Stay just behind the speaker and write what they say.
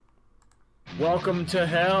Welcome to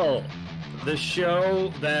Hell, the show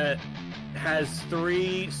that has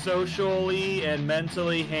three socially and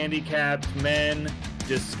mentally handicapped men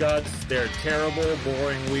discuss their terrible,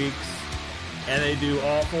 boring weeks, and they do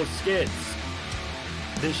awful skits.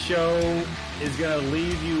 This show is going to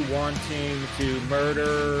leave you wanting to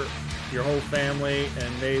murder your whole family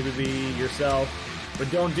and maybe yourself,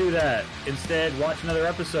 but don't do that. Instead, watch another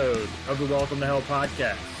episode of the Welcome to Hell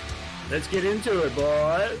podcast. Let's get into it,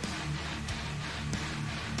 boys.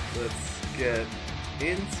 Let's get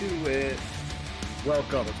into it.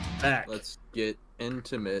 Welcome back. Let's get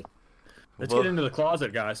intimate. Let's get into the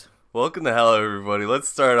closet, guys. Welcome to Hell, everybody. Let's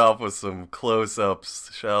start off with some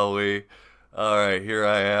close-ups, shall we? Alright, here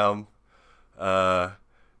I am.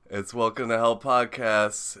 It's Welcome to Hell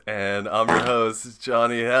podcast, and I'm your host,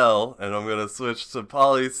 Johnny Hell, and I'm going to switch to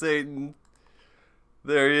Polly Satan.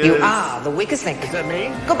 There he is. You are the weakest link. Is that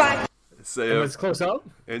me? Goodbye. Say Let's close up.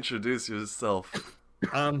 Introduce yourself.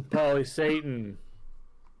 I'm Polly Satan.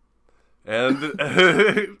 And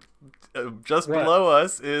just What? below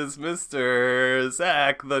us is Mr.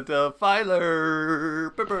 Zach the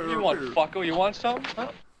Defiler. You want fucko? You want some?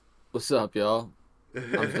 Huh? What's up, y'all?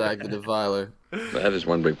 I'm Zach the Defiler. That is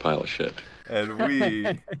one big pile of shit. And we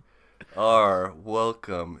are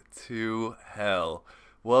welcome to hell.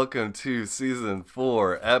 Welcome to season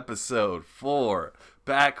 4, episode 4.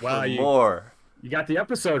 Back Wow, for you- more. You got the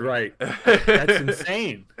episode right. That's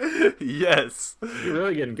insane. Yes. You're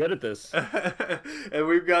really getting good at this. And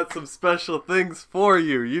we've got some special things for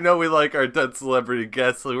you. You know we like our dead celebrity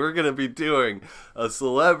guests, so we're going to be doing a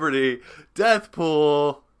celebrity death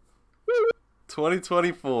pool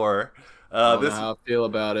 2024. I don't know how I feel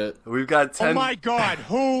about it. We've got 10 Oh my God!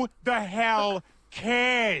 Who the hell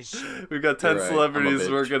cares? We've got 10 You're right, celebrities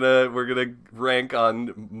I'm a we're gonna rank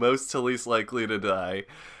on most to least likely to die.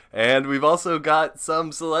 And we've also got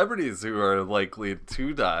some celebrities who are likely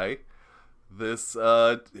to die.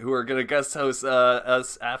 Who are gonna guest host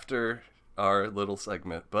us after our little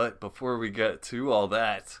segment. But before we get to all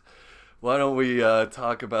that, why don't we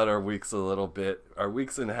talk about our weeks a little bit? Our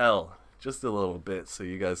weeks in hell, just a little bit, so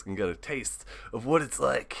you guys can get a taste of what it's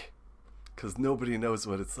like. 'Cause nobody knows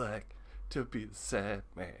what it's like to be the sad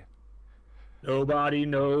man. Nobody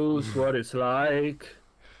knows what it's like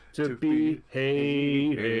to be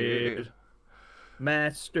hated,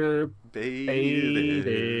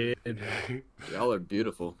 masturbated Y'all are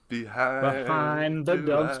beautiful. behind the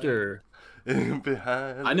dumpster.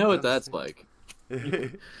 Behind I know what that's like.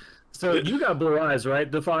 So you got blue eyes,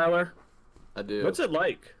 right, Defiler? I do. What's it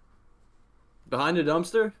like? Behind a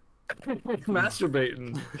dumpster?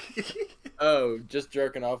 Masturbating. Oh, just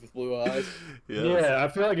jerking off with blue eyes? Yes. Yeah, I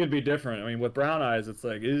feel like it'd be different. I mean, with brown eyes, it's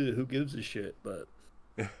like, ew, who gives a shit? But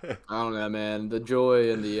I don't know, man. The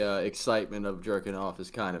joy and the excitement of jerking off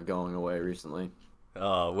is kind of going away recently.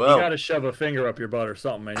 Oh, you well. gotta shove a finger up your butt or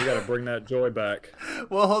something, man. You gotta bring that joy back.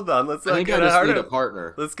 Well, hold on. Let's I not think I get just ahead need a of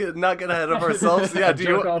partner. Let's not get ahead of ourselves. Yeah, do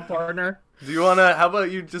Jerk you off partner? want to how about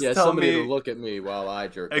you just Yeah, tell somebody me to look at me while I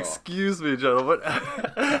jerk off. Excuse me, gentlemen.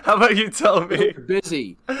 How about you tell me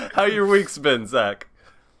Busy. how your week's been, Zach?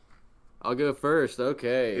 I'll go first.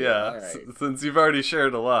 Okay. Yeah, All right. since you've already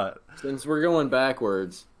shared a lot. Since we're going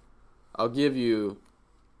backwards, I'll give you...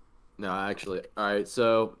 No, actually. Alright,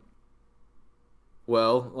 so...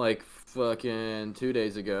 Well, like fucking 2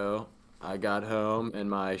 days ago, I got home and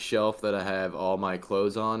my shelf that I have all my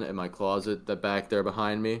clothes on in my closet that back there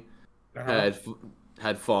behind me had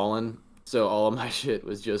fallen. So all of my shit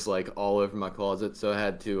was just like all over my closet. So I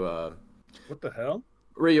had to What the hell?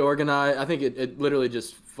 reorganize. I think it literally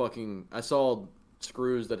just fucking... I saw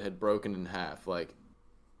screws that had broken in half. Like,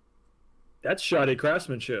 That's shoddy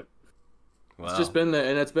craftsmanship. Wow. it's just been there,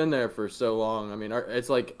 and it's been there for so long. I mean, it's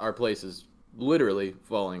like our place is literally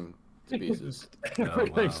falling to pieces.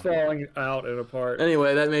 Everything's falling out and apart.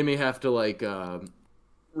 Anyway, that made me have to like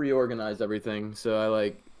reorganize everything. So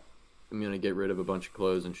I'm gonna get rid of a bunch of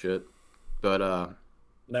clothes and shit. But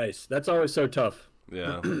Nice. That's always so tough.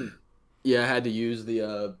 Yeah. yeah, I had to use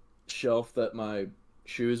the shelf that my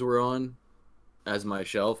shoes were on as my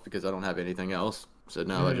shelf because I don't have anything else. So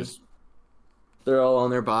now they're all on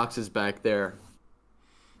their boxes back there.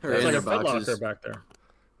 Or It's in like a their Foot boxes. Locker back there.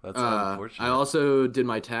 That's I unfortunate. also did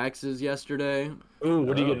my taxes yesterday. Ooh,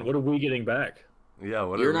 what are you getting? What are we getting back? Yeah,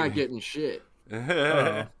 what You're are not we... getting shit. Oh,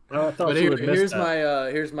 I thought But you would miss here's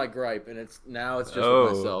that. he's my gripe, and it's just Oh.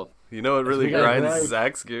 with myself. You know what really we got grinds right.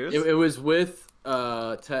 Zach's gears? It was with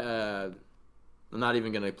I'm not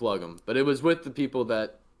even gonna plug them, but it was with the people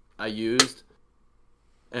that I used,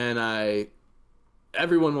 and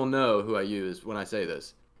everyone will know who I used when I say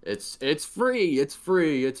this. It's free. It's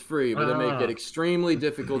free. It's free. But they make Ah. it extremely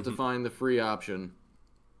difficult to find the free option.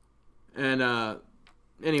 And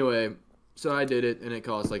anyway, so I did it, and it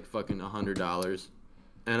cost like fucking $100.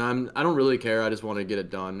 And I don't really care. I just want to get it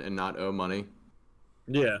done and not owe money.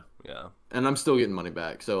 Yeah. Yeah. And I'm still getting money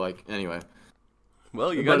back. So like anyway.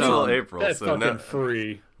 Well, you got But, till April, That's so fucking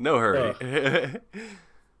free. no hurry.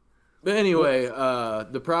 But anyway,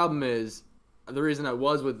 the problem is the reason I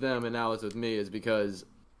was with them and now it's with me is because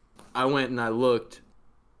I went and I looked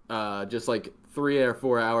just like 3 or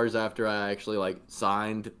 4 hours after I actually like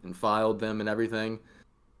signed and filed them and everything,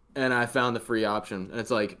 and I found the free option. And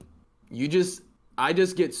it's like I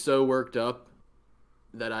just get so worked up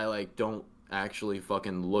that I like don't actually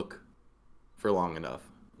fucking look for long enough.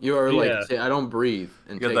 You are like I don't breathe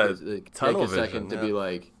and You take got a, that take tunnel a second vision, to be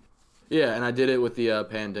like, yeah. And I did it with the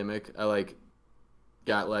pandemic. I like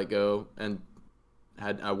got let go and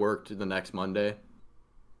I worked the next Monday,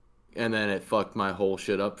 and then it fucked my whole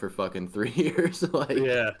shit up for fucking 3 years. Like,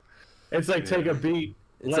 Yeah. It's like take a beat.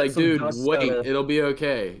 it's let like, some dude, dust wait, settle. it'll be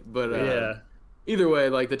okay. But Yeah. either way,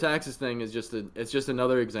 like the taxes thing is it's just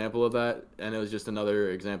another example of that, and it was just another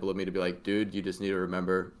example of me to be like, dude, you just need to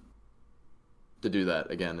remember to do that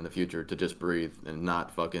again in the future, to just breathe and not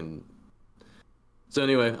fucking. So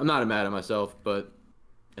anyway, I'm not mad at myself, but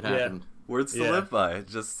it happened. Words to live by.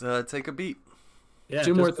 Just take a beat. Yeah.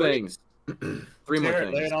 Two more just wait. things. Three more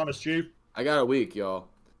Lay things. it on us, Chief. I got a week, y'all.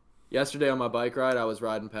 Yesterday on my bike ride, I was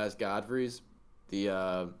riding past Godfrey's,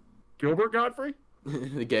 the Gilbert Godfrey?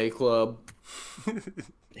 the gay club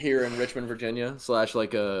here in Richmond, Virginia, /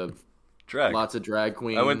 like a Drag. lots of drag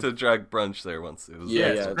queens. I went to drag brunch there once. It was Yeah,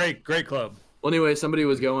 It's yeah. a great club. Well, anyway, somebody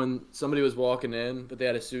was walking in, but they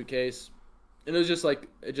had a suitcase, and it was just like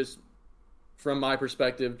from my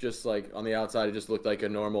perspective, just like on the outside, it just looked like a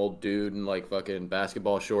normal dude in like fucking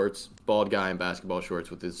basketball shorts, bald guy in basketball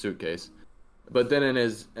shorts with his suitcase. But then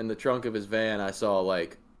in the trunk of his van, I saw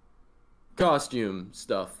like costume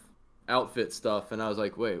stuff, outfit stuff, and I was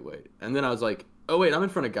like, wait, and then I was like, oh wait, I'm in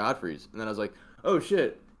front of Godfrey's, and then I was like, oh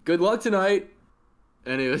shit, good luck tonight,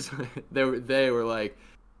 and it was they were like,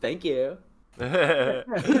 thank you. I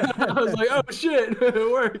was like, oh shit,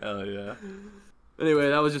 it worked. Hell yeah. Anyway,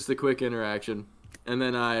 that was just a quick interaction. And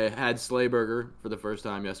then I had Slay Burger for the first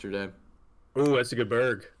time yesterday. Ooh, that's a good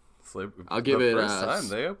burg. I'll give the it first time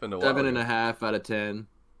they opened a while 7.5 ago. out of 10.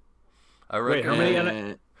 I Wait, recommend how many in a-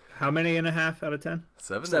 And How many and a half out of 10?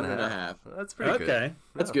 7.5. That's pretty good. Okay.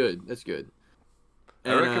 that's good. That's good.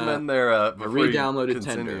 I And, recommend their before you re-downloaded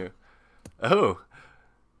continue. Tinder. Oh,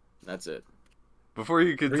 That's it. before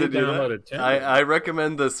you continue Re-downloaded that, Tinder. I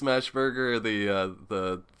recommend the smash burger,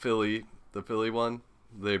 the Philly one.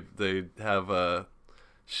 They have a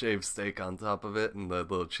shaved steak on top of it and the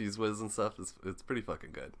little cheese whiz and stuff. It's pretty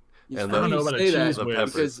fucking good. And I don't know about a say that cheese the whiz.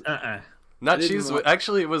 peppers. because Not didn't cheese. like-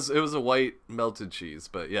 Actually, it was a white melted cheese,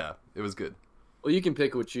 but yeah, it was good. well, you can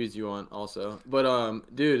pick what cheese you want also. But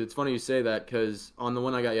dude, it's funny you say that because on the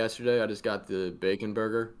one I got yesterday, I just got the bacon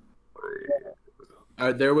burger.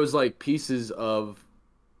 There was like pieces of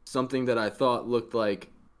something that I thought looked like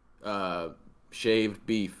shaved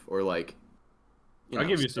beef or like. I'll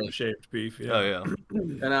give you some steak. shaved beef. Yeah. Oh yeah.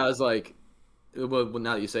 And I was like, well,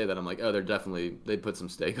 now that you say that, I'm like, oh, they put some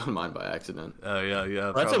steak on mine by accident. Oh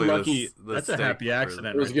yeah. That's a probably lucky. the That's a steak happy for-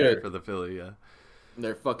 accident. It was right good. there. for the Philly. Yeah.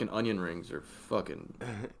 Their fucking onion rings are fucking.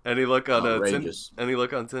 Any luck on Outrageous. Any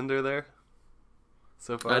luck on Tinder there?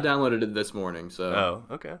 So far. I downloaded it this morning, so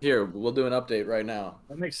Oh, okay. here we'll do an update right now.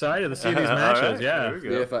 I'm excited to see these All matches. right, Yeah. there we See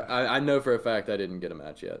go. if I know for a fact I didn't get a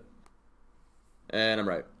match yet, and I'm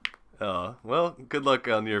right. Oh, well, good luck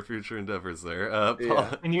on your future endeavors there.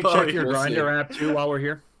 Yeah. Can you Polly, check your we'll Grinder see. app too while we're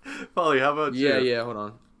here? Polly, how about you? Yeah. Hold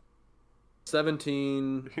on.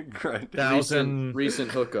 17 Grind.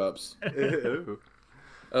 recent hookups. Ew.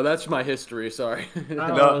 Oh, that's my history. Sorry. No,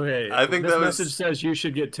 okay. I think this that was- message says you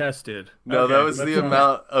should get tested. No, Okay, that was let's the go.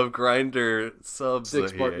 amount of Grinder subs 6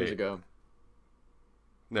 that he partners ate. ago.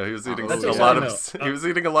 No, he was eating That's a exciting, lot of. though. He was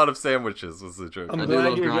eating a lot of sandwiches. Was the joke? I'm I do glad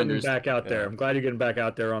love you're grinders. getting back out there. Yeah. I'm glad you're getting back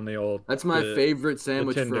out there on the old. That's my the- favorite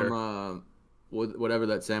sandwich Tinder. from whatever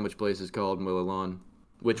that sandwich place is called in Willow Lawn.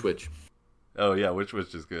 Which? Oh yeah, which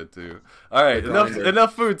is good too. All right, The enough Grinder.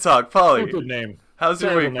 food talk. Polly, Stupid name. how's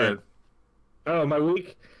your Terrible week name. been? Oh, my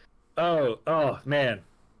week. Oh man.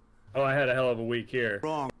 Oh, I had a hell of a week here.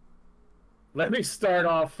 Wrong. Let me start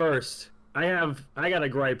off first. I got a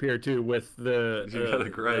gripe here too with You got a the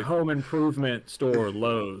gripe. home improvement store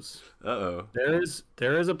Lowe's. Uh-oh.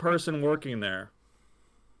 There is a person working there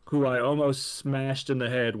who I almost smashed in the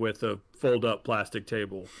head with a fold up plastic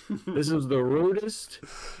table. This is the rudest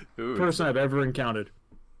Ooh, person I've ever encountered.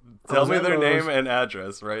 Tell was me at their Lowe's. name and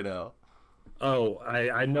address right now. Oh,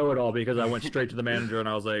 I know it all because I went straight to the manager and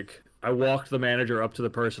I was like, I walked the manager up to the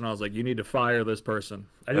person. I was like, you need to fire this person.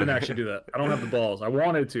 I didn't actually do that. I don't have the balls. I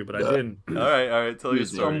wanted to, but I didn't. All right. Tell your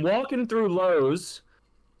Excuse me. So I'm story. walking through Lowe's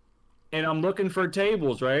and I'm looking for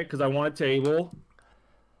tables, right? Because I want a table.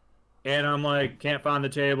 And I'm like, can't find the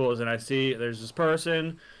tables. And I see there's this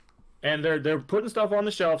person and they're putting stuff on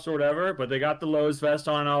the shelves or whatever, but they got the Lowe's vest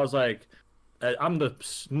on. And I was like, I'm the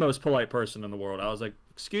most polite person in the world. I was like,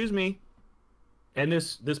 excuse me. And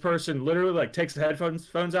this person literally like takes the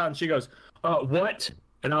phones out and she goes, what?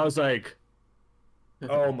 And I was like,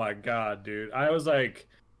 oh my God, dude. I was like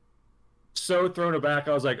so thrown aback.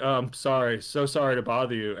 I was like, I'm sorry. So sorry to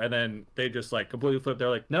bother you. And then they just like completely flipped. They're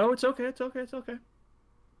like, no, it's okay. It's okay. It's okay.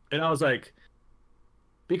 And I was like,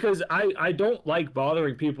 because I don't like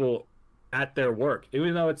bothering people at their work,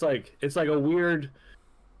 even though it's like a weird,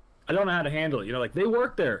 I don't know how to handle it. You know, like they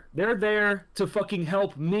work there. They're there to fucking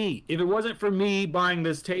help me. If it wasn't for me buying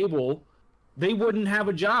this table, they wouldn't have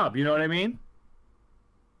a job. You know what I mean?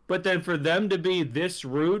 But then for them to be this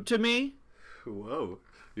rude to me, Whoa,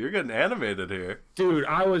 you're getting animated here. dude,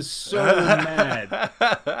 I was so mad.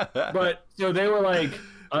 But so they were like,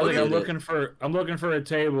 I was like, I'm looking for a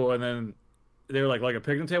table, and then they were like a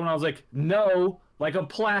picnic table, and I was like, no, like a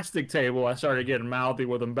plastic table. I started getting mouthy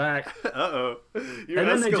with them back. Uh-oh. You And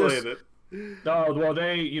then they just- escalated. Oh, well,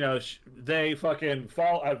 they fucking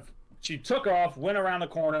fall. She took off, went around the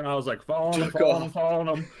corner, and I was like following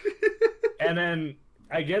them. And then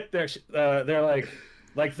I get there, they're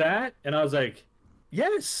like that, and I was like,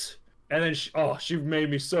 yes. And then she made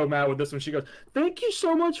me so mad with this one. She goes, "Thank you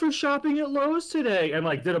so much for shopping at Lowe's today," and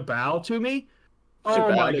like did a bow to me.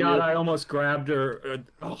 Oh my God, I almost grabbed her.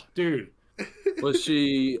 Oh, dude. Was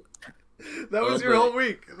she? That was your whole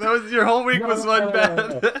week. Your whole week was one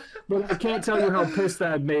bad. But I can't tell you how pissed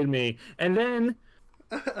that made me. And then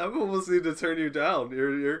I'm almost need to turn you down.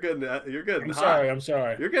 You're getting I'm hot.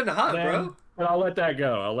 sorry. You're getting hot, bro. But I'll let that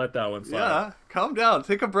go. I'll let that one slide. Yeah, calm down.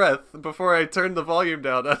 Take a breath before I turn the volume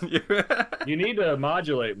down on you. You need to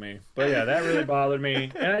modulate me. But yeah, that really bothered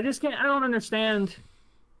me. And I just can't. I don't understand.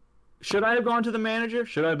 Should I have gone to the manager?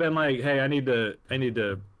 Should I have been like, hey, I need to.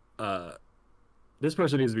 This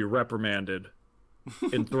person needs to be reprimanded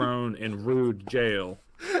and thrown in rude jail.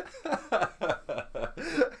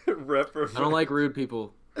 Reprimand. I don't like rude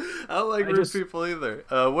people. I don't like rude people either.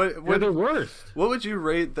 They're the worst. What would you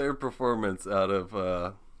rate their performance out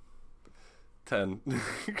of 10?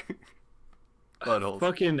 Buttholes.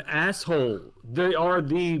 Fucking asshole. They are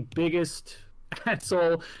the biggest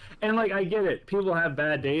asshole. And like, I get it. People have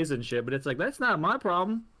bad days and shit, but it's like, that's not my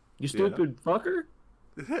problem. You stupid fucker.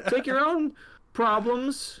 Take your own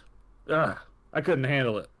problems. Ugh, I couldn't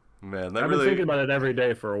handle it. Man, that I've really... been thinking about it every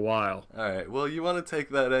day for a while. All right. Well, you want to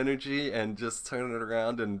take that energy and just turn it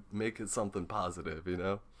around and make it something positive, you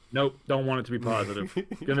know? Nope, don't want it to be positive.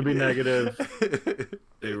 Gonna be negative.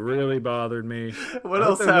 It really bothered me. What I hope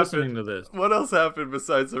else they're happened? Listening to this. What else happened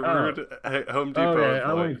besides a rude Home Depot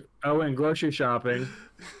employee? I went grocery shopping,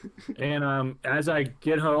 and as I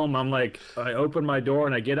get home, I'm like, I open my door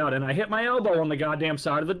and I get out, and I hit my elbow on the goddamn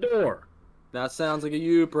side of the door. That sounds like a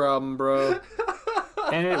you problem, bro.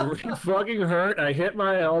 And it fucking hurt. I hit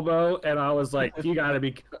my elbow, and I was like, you gotta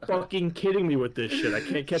be fucking kidding me with this shit. I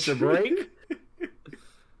can't catch a break.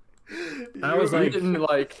 I was like,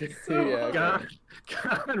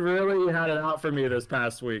 God really had it out for me this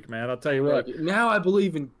past week, man. I'll tell you what. Now I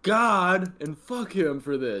believe in God, and fuck him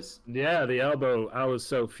for this. Yeah, the elbow. I was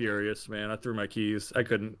so furious, man. I threw my keys. I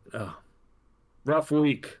couldn't. Rough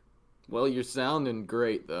week. Well, you're sounding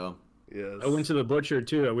great, though. Yes. I went to the butcher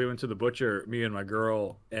too. We went to the butcher, me and my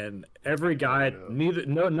girl, and every guy,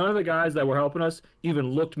 none of the guys that were helping us even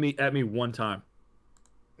looked at me one time.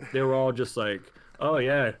 They were all just like, "Oh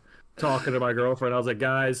yeah," talking to my girlfriend. I was like,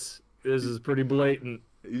 "Guys, this is pretty blatant."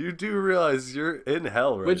 You do realize you're in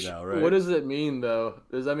hell now, right? What does it mean, though?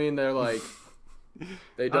 Does that mean they're like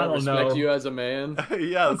they don't respect you as a man?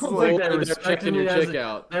 Yeah, it's like they're checking your chick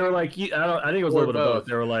out. They were like, I think it was a little bit of both.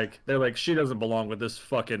 They were like, she doesn't belong with this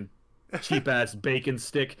fucking cheap ass bacon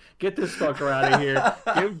stick. Get this fucker out of here.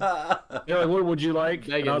 They're like, what would you like?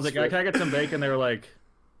 And I was like, can I get some bacon? They were like,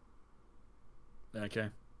 okay.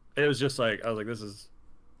 It was just like, I was like, this is.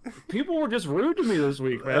 People were just rude to me this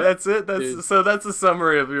week, man. That's it. That's a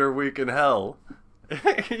summary of your week in hell.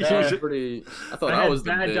 That's pretty. I thought I I had was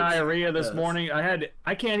the bad bitch. diarrhea this Yes. morning.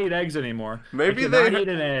 I can't eat eggs anymore. Maybe I they cannot eat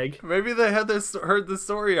an egg. Maybe they had heard the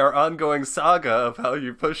story, our ongoing saga of how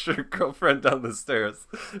you pushed your girlfriend down the stairs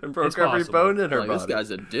and broke It's every possible. bone in her Like, this body.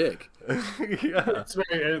 guy's a dick. Yeah. It's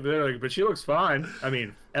very, they're like, but she looks fine. I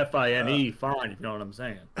mean, Fine, fine, if you know what I'm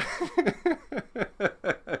saying.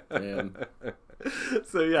 Damn.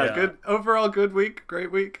 So yeah, good overall, good week,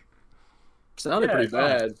 great week. Sounded Yeah, pretty it's fun.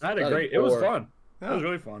 bad. I had a Sounded great. It was poor. fun. It Yeah. was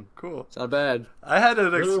really fun. Cool. It's not bad. I had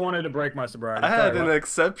an Really wanted to break my sobriety. I had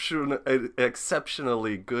Sorry, an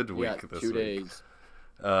exceptionally good We week got this 2 week. days.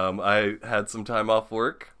 I had some time off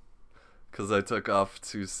work because I took off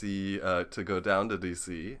to see to go down to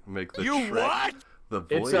DC, make the trek, the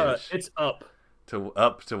voyage It's up.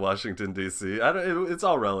 to Washington DC. I don't. It's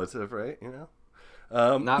all relative, right? You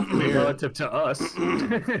know. Not for me. Relative to us,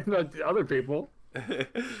 not to other people.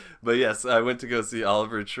 But yes, I went to go see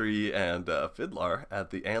Oliver Tree and Fiddler at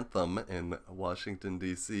the Anthem in Washington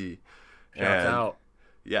D.C. Shouts out.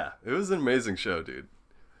 Yeah, it was an amazing show, dude.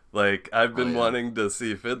 Like I've been wanting to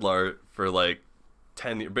see Fiddler for like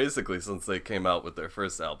 10 years, basically since they came out with their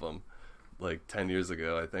first album, like 10 years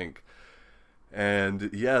ago, I think. And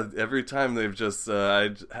yeah, every time they've just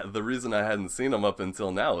the reason I hadn't seen them up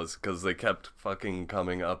until now is because they kept fucking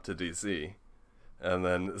coming up to DC. And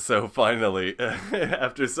then, so finally,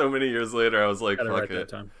 after so many years later, I was like, Got it fuck right that it.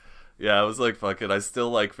 time. Yeah, I was like, fuck it. I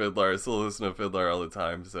still like Fiddler. I still listen to Fiddler all the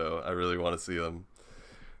time, so I really want to see them.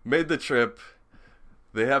 Made the trip.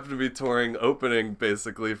 They happen to be touring, opening,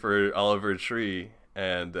 basically, for Oliver Tree.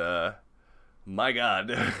 And, my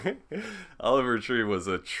God, Oliver Tree was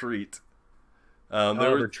a treat.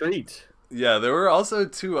 Oliver Treat. Yeah, there were also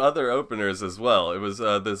 2 other openers as well. It was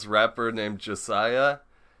this rapper named Josiah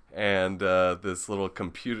and this little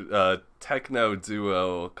techno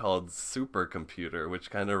duo called Supercomputer,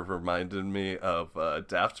 which kind of reminded me of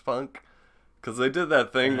Daft Punk, because they did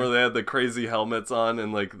that thing where they had the crazy helmets on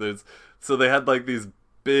and like so they had like these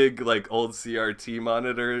big like old CRT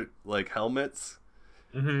monitor like helmets,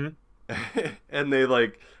 and they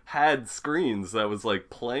like had screens that was like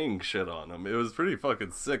playing shit on them. It was pretty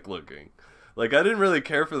fucking sick looking. Like, I didn't really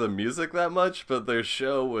care for the music that much, but their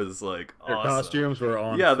show was, like, Their awesome. costumes were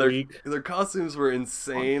on fleek. Their costumes were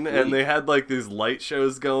insane, and they had, like, these light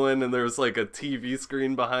shows going, and there was, like, a TV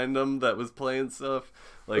screen behind them that was playing stuff.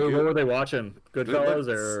 Like, what were they watching? Goodfellas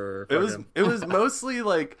or It was mostly,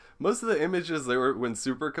 like, most of the images they were, when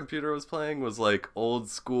Supercomputer was playing, was, like, old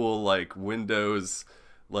school, like, Windows,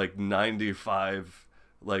 like, 95,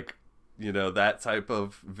 like, you know, that type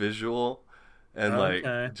of visual. And,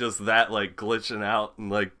 like, just that, like, glitching out and,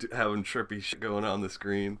 like, having trippy shit going on the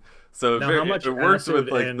screen. So Now, it works with,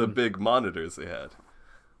 like, the big monitors they had.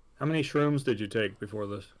 How many shrooms did you take before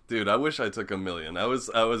this? Dude, I wish I took 1 million. I was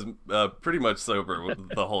pretty much sober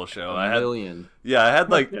with the whole show. A million. Yeah, I had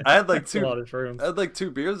like two. A lot of shrooms. I had like 2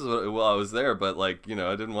 beers while I was there, but like, you know,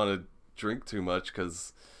 I didn't want to drink too much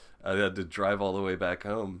because I had to drive all the way back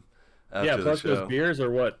home. After Plus the show. those beers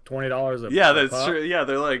are what, $20 a Yeah, that's pop? true. Yeah,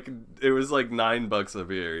 they're like, it was like $9 a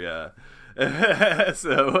beer. Yeah.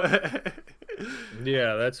 So.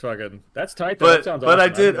 Yeah, that's tight. Though. But that sounds but awesome. I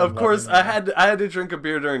did, of love course, it. I had to drink a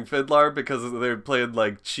beer during Fiddler because they played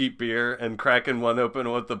like cheap beer, and cracking one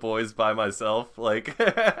open with the boys by myself, like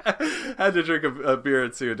had to drink a beer or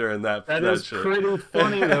 2 during that. That is shit. pretty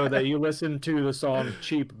funny though that you listen to the song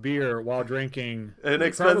 "Cheap Beer" while drinking an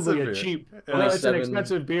expensive probably beer. a cheap. Yeah. Well, it's an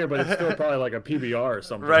expensive beer, but it's still probably like a PBR or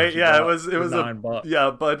something. Right? Yeah, it was $9.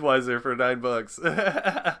 yeah, Budweiser for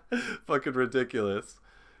 $9. Fucking ridiculous.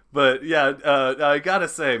 But yeah, I gotta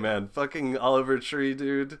say, man, fucking Oliver Tree,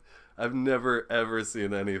 dude, I've never ever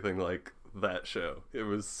seen anything like that show. It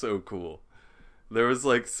was so cool. There was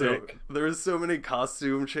like there was so many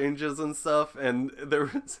costume changes and stuff, and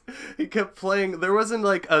he kept playing. There wasn't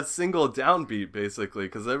like a single downbeat basically,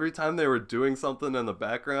 because every time they were doing something in the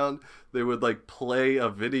background, they would like play a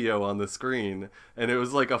video on the screen, and it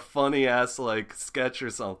was like a funny ass like sketch or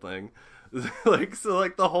something. Like, so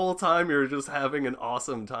like the whole time you're just having an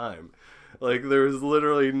awesome time. Like, there was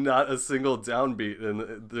literally not a single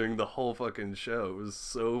downbeat during the whole fucking show. It was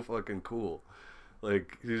so fucking cool.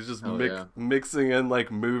 Like, he was just mixing in like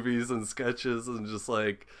movies and sketches, and just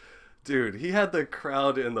like, dude, he had the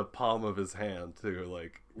crowd in the palm of his hand too.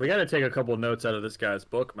 Like, we got to take a couple notes out of this guy's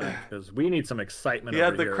book, man, because we need some excitement. He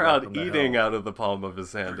had the here. crowd eating out of the palm of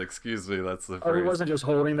his hand. Excuse me, that's the phrase. Oh, he wasn't just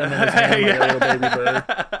holding them in his hand like a little baby bird.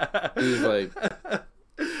 He was like,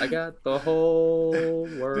 I got the whole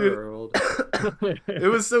world. It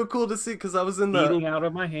was so cool to see because I was eating out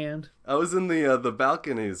of my hand. I was in the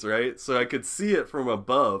balconies, right? So I could see it from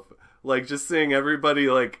above. Like just seeing everybody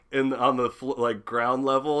like on the like ground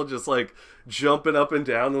level, just like jumping up and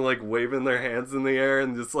down and like waving their hands in the air,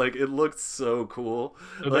 and just like it looked so cool.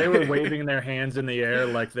 So they were waving their hands in the air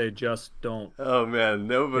like they just don't. Oh man,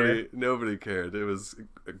 nobody cared. It was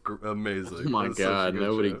amazing. Oh my god,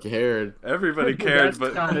 nobody cared. Everybody cared,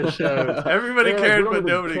 but everybody cared, but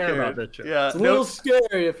nobody cared. Yeah, it's a little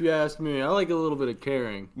scary if you ask me. I like a little bit of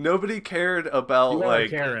caring. Nobody cared about like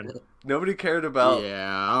Karen. Nobody cared about.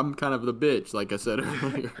 Yeah, I'm kind of the bitch, like I said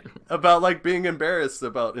earlier. About like being embarrassed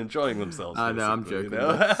about enjoying themselves. I know, I'm joking. You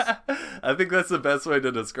know? I think that's the best way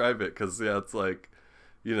to describe it, because it's like,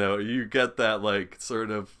 you get that like sort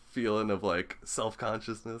of feeling of like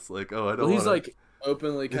self-consciousness, like, oh, I don't. Well, he's like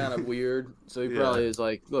openly kind of weird, so he probably is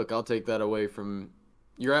like, look, I'll take that away from.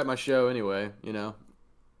 You're at my show anyway,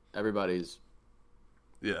 Everybody's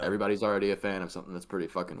already a fan of something that's pretty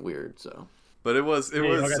fucking weird, so. But it was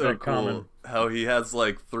so cool how he has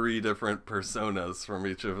like 3 different personas from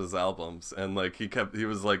each of his albums, and like he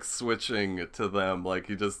was like switching to them, like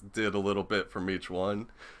he just did a little bit from each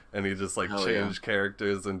one, and he just like changed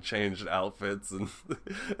characters and changed outfits, and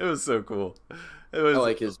it was so cool. It was, I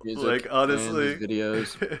like his music, like, honestly, and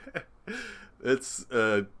his videos. It's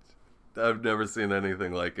I've never seen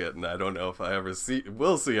anything like it, and I don't know if I ever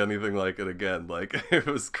will see anything like it again. Like, it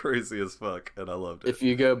was crazy as fuck, and I loved it. If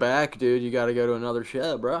you go back, dude, you got to go to another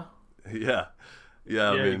show, bro. Yeah.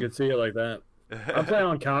 I mean, you could see it like that. I'm planning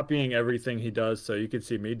on copying everything he does, so you could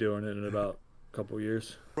see me doing it in about a couple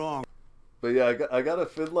years. Wrong. But yeah, I got a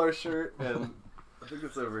Fiddler shirt, and I think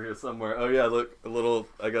it's over here somewhere. Oh yeah, look,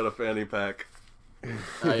 I got a fanny pack.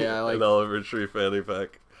 Oh yeah, I like an Oliver Tree fanny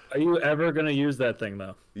pack. Are you ever gonna use that thing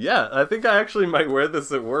though? Yeah, I think I actually might wear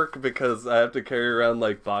this at work, because I have to carry around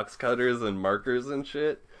like box cutters and markers and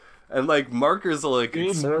shit. And like markers will like you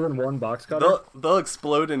need more than one box cutter. They'll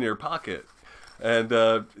explode in your pocket. And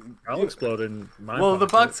I'll explode in my Well, pocket. the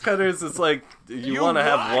box cutters, it's like you want to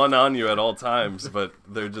have one on you at all times, but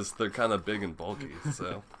they're kind of big and bulky,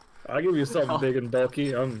 so I'll give you something big and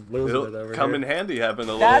bulky. I'm losing it over come here. in handy having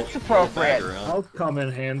a That's little appropriate. bag around. I'll come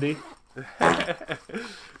in handy.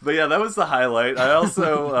 But yeah, that was the highlight. I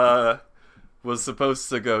also was supposed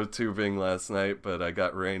to go tubing last night, but I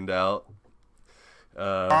got rained out.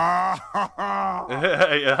 Yeah.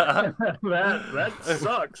 that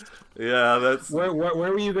sucks. Yeah, that's Where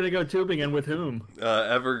were you gonna go tubing, and with whom?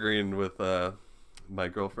 Evergreen with my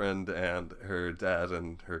girlfriend and her dad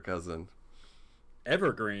and her cousin.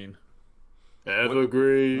 Evergreen.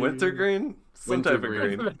 Wintergreen? Some type of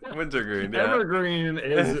green. Wintergreen, yeah. Evergreen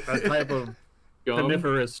is a type of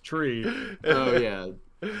coniferous tree. Oh yeah.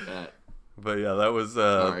 That. But yeah, that was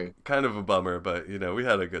kind of a bummer, but we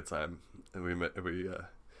had a good time. And we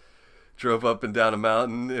drove up and down a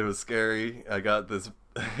mountain. It was scary. I got this.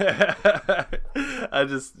 I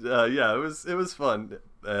just it was fun,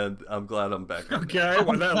 and I'm glad I'm back. Okay,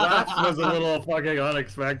 well, that laugh was a little fucking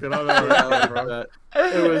unexpected. I don't know.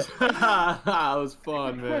 It was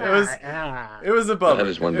fun, man. It was a bummer. That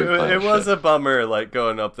is one big pile it of was shit. a bummer, like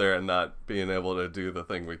going up there and not being able to do the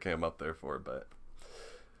thing we came up there for. But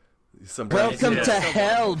sometimes Welcome to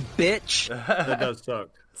hell, bitch. That does suck.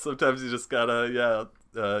 Sometimes you just gotta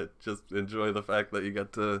just enjoy the fact that you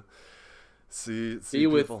get to see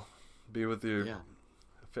people, be with your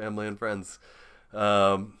family and friends.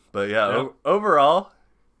 But overall,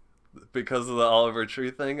 because of the Oliver Tree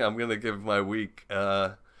thing, I'm gonna give my week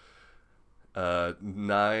 9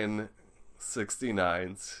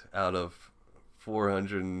 69s out of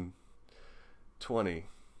 420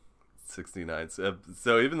 69s.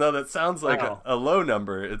 So even though that sounds like a low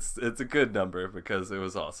number, it's a good number, because it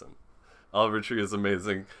was awesome. Oliver Tree is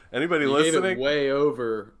amazing. Anybody listening? Gave it way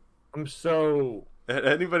over. I'm so.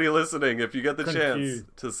 Anybody listening, if you get the confused.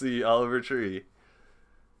 chance to see Oliver Tree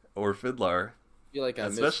or Fiddler, I feel like I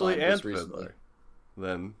especially missed and recently. Fiddler,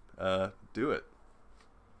 then do it.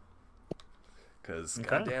 Because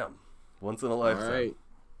goddamn, once in a lifetime. All right.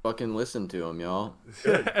 Fucking listen to him, y'all.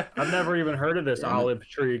 I've never even heard of this olive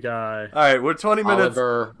tree guy. All right, we're 20 minutes.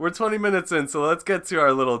 Oliver. We're 20 minutes in, so let's get to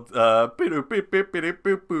our little Hey,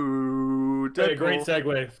 great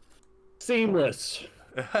segue. Seamless.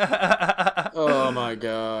 Oh my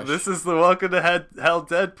gosh. This is the Welcome to Hell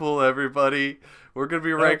Deadpool, everybody. We're gonna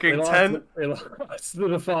be ranking 10. Lost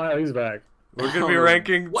the file. He's back. We're gonna be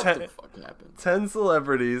ranking what 10. the fuck happened? 10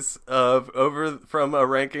 celebrities from a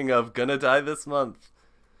ranking of gonna die this month,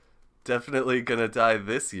 definitely gonna die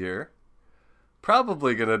this year,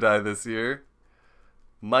 probably gonna die this year,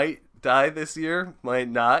 might die this year, might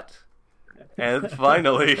not, and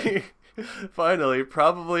finally Finally,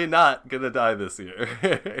 probably not gonna die this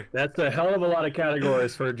year. That's a hell of a lot of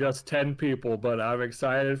categories for just 10 people, but I'm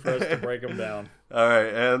excited for us to break them down. All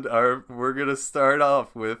right, and we're gonna start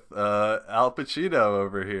off with Al Pacino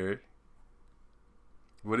over here.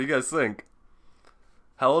 What do you guys think?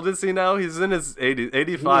 How old is he now? He's in his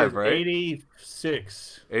 85, right?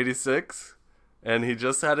 86. 86? And he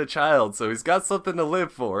just had a child, so he's got something to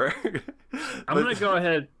live for. I'm going to go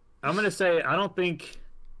ahead. I'm going to say I don't think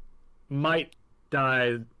might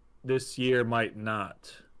die this year, might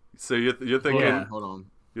not. So you're thinking... Yeah. Hold on.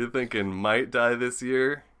 You're thinking might die this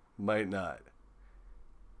year, might not.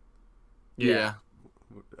 Yeah.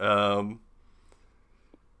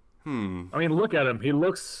 I mean, look at him. He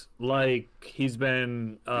looks like he's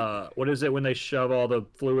been, what is it when they shove all the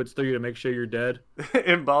fluids through you to make sure you're dead?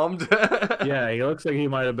 Embalmed? Yeah, he looks like he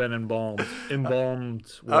might have been embalmed.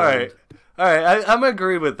 All right. I'm gonna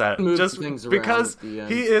agree with that. Move Just things around because at the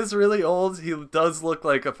end. he is really old, he does look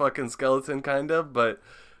like a fucking skeleton, kind of, but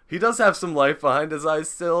he does have some life behind his eyes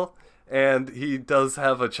still, and he does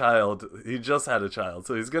have a child. He just had a child,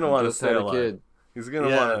 so he's gonna want to Just stay had a alive. kid. He's gonna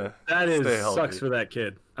Yeah, want that to is stay healthy. sucks for that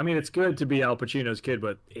kid. I mean, it's good to be Al Pacino's kid,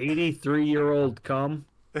 but 83-year-old cum,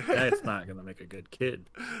 that's not gonna make a good kid.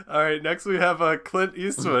 All right, next we have Clint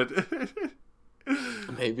Eastwood.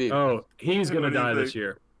 Maybe. Oh, he's What gonna do you die think? this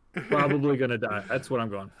year. Probably gonna die. That's what I'm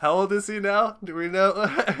going. How old is he now? Do we know?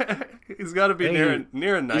 He's got to be Hey,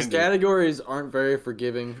 near 90. These categories aren't very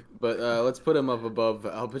forgiving, but let's put him up above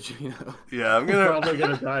Al Pacino. Yeah, I'm He's gonna. probably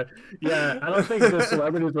gonna die. Yeah, I don't think the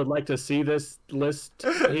celebrities would like to see this list.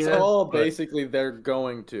 It's here, all but- basically they're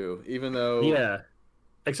going to, even though. Yeah,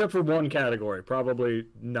 except for one category, probably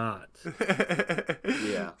not.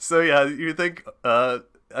 Yeah. So yeah, you think? I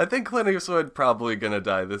think Clint Eastwood probably gonna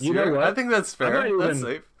die this You know year. what? I think that's fair. I'm not That's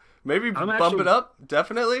even- safe. Maybe I'm bump actually- it up.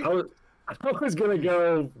 Definitely. I was gonna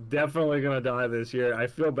go definitely gonna die this year. I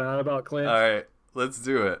feel bad about Clint All right, let's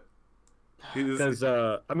do it. He's, because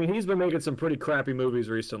I mean he's been making some pretty crappy movies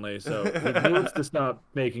recently, so he needs to stop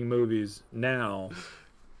making movies now.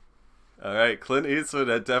 all right, Clint Eastwood.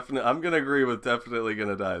 I'm gonna agree with definitely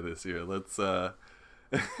gonna die this year. Let's. We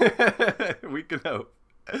can hope.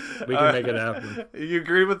 We can make it happen. You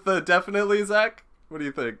agree with the definitely, Zach? What do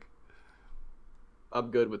you think? I'm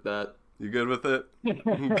good with that. You good with it?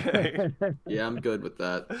 Okay. Yeah, I'm good with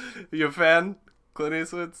that. You a fan, Clint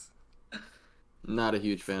Eastwood's? Not a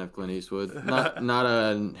huge fan of Clint Eastwood. Not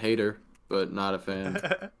a hater, but not a fan.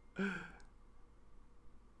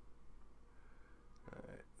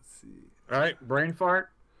 Let's see. All right, brain fart,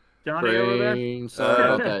 Johnny over there. Brain, sorry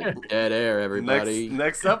about that dead air, everybody.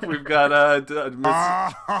 Next up, we've got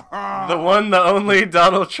the one, the only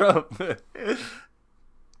Donald Trump.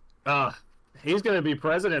 He's gonna be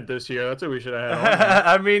president this year. That's what we should have had.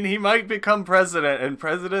 On. I mean, he might become president, and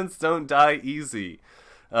presidents don't die easy.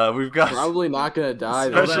 We've got Probably not gonna die.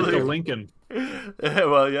 Go Though. back to Lincoln.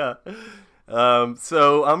 well, yeah.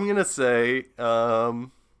 So I'm gonna say,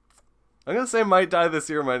 might die this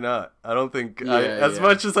year, might not. I don't think as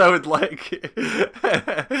much as I would like.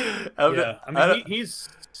 Yeah, I mean he's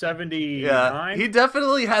 79. Yeah, he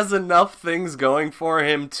definitely has enough things going for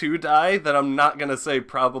him to die that I'm not gonna say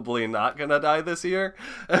probably not gonna die this year.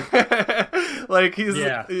 Like he's,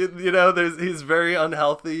 he's very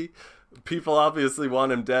unhealthy. People obviously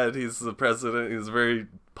want him dead. He's the president. He's a very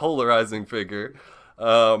polarizing figure.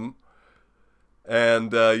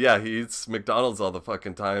 And he eats McDonald's all the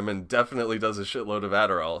fucking time and definitely does a shitload of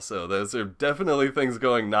Adderall. So those are definitely things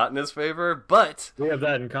going not in his favor. But We have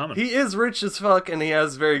that in common. he is rich as fuck and he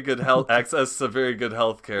has very good health access to very good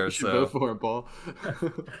health care. You should So vote for him, Paul.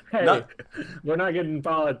 Hey, we're not getting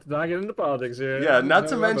into politics here. yeah, not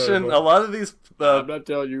to mention a lot of these I'm not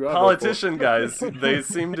telling you. politician guys, they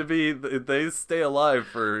seem to be, they stay alive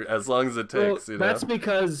for as long as it Well, takes. that's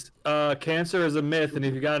because cancer is a myth, and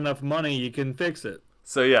if you got enough money, you can fix it.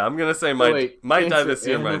 So yeah, I'm gonna say might die this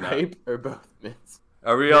year, might not. Rape or both myths?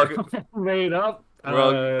 Are we all? Made up. We're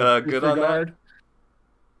all good on that? disregard.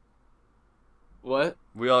 What?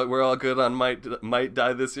 We're all good on might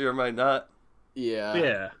die this year, might not. Yeah.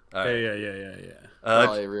 Yeah. All right. Yeah.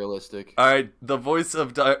 Probably realistic. All right, the voice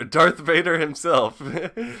of Darth Vader himself,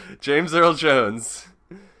 James Earl Jones.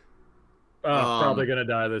 Probably gonna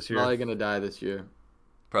die this year. Probably gonna die this year.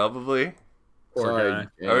 Probably. Poor Sorry, guy.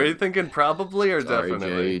 Jay. Are you thinking probably or Sorry,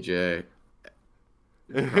 definitely? JJ.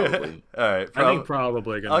 Probably. All right. I think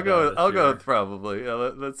probably gonna. I'll go. Die this I'll go year. with probably.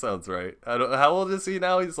 Yeah, that sounds right. I don't. How old is he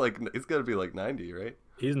now? He's gonna be like 90, right?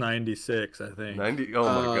 He's 96, I think. 90. Oh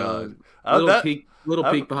my god. Little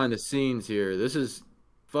I'm- peek behind the scenes here. This is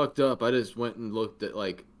fucked up. I just went and looked at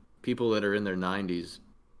like people that are in their 90s.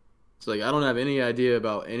 It's like I don't have any idea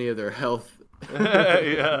about any of their health.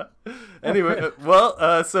 Yeah. Anyway,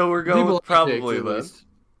 well, so we're going People with I picked, probably at then. least.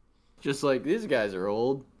 Just like these guys are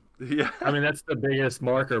old. Yeah. I mean, that's the biggest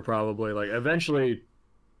marker, probably. Like, eventually,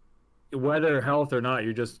 whether health or not,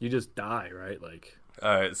 you just die, right? Like,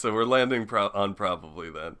 All right, so we're landing on probably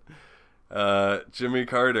then. Jimmy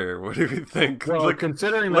Carter, what do we think? well,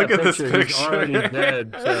 considering look that at this picture, he's picture. already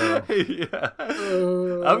dead. So Yeah.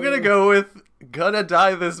 I'm gonna go with gonna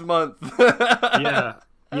die this month. yeah,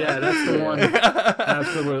 that's the one.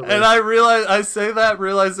 Absolutely. And I say that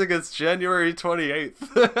realizing it's January 28th.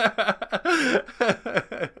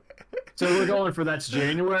 So we're going for that's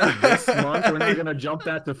January this month. We're not gonna jump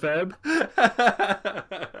that to Feb.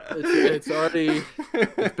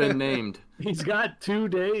 It's been named. He's got 2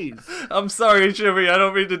 days. I'm sorry, Jimmy. I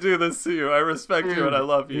don't mean to do this to you. I respect you and I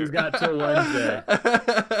love you. He's got till Wednesday.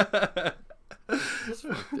 It's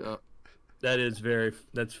fucked up.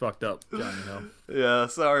 That's fucked up, Johnny Hill. Yeah,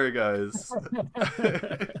 sorry, guys.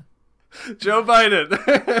 Joe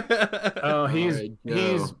Biden. Oh, he's Alright,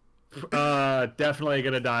 Joe. definitely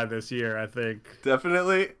gonna die this year. I think.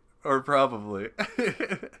 Definitely or probably.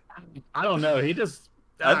 I don't know. He just.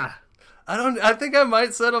 I think I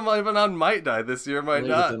might settle even on might die this year, I might think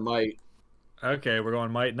not. it's a might. Okay, we're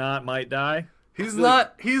going might not, might die. He's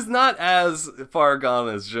not as far gone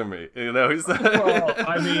as Jimmy. You know, he's not. Well,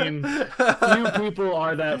 I mean, few people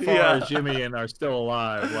are that far Yeah. as Jimmy and are still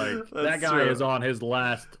alive. Like that That's guy true. is on his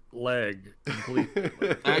last leg completely.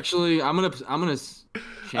 Actually, I'm gonna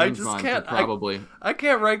change just mine to can't- probably. I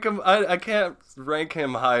can't rank him. I can't rank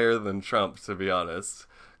him higher than Trump, to be honest,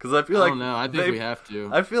 because I feel I like don't know. I think we have to.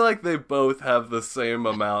 I feel like they both have the same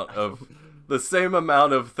amount of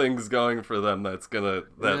things going for them. They're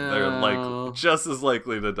No. like just as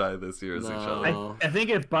likely to die this year as each other. No. I think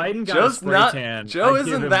if Biden got a Joe's spray not. tan, Joe I'd give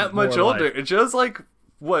isn't him that much more older. life. Joe's like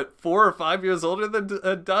what 4 or 5 years older than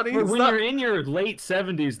Donnie. But It's when not- you're in your late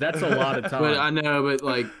 70s, that's a lot of time. But I know, but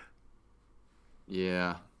like,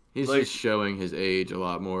 yeah, he's Like- just showing his age a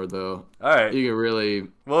lot more, though. All right. You can really,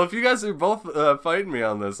 Well, if you guys are both fighting me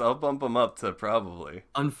on this, I'll bump him up to probably.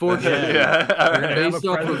 unfortunately, Yeah. All right. have based a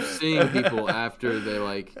off of president. seeing people after they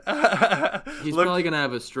like, he's Look- probably gonna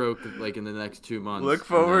have a stroke like in the next 2 months. Look and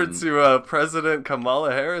forward then- to President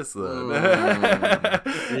Kamala Harris then.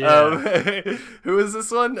 Yeah. Who is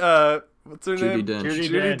this one? What's her Judi name? Dench.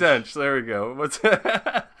 Judi Dench. There we go. What's?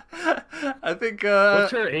 I think.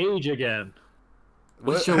 What's her age again?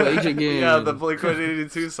 What's your age again? Yeah, the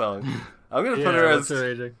Blink-182 song. I'm gonna put her what's as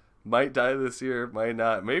her age? might die this year, might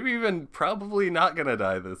not, maybe even probably not gonna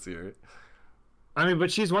die this year. I mean,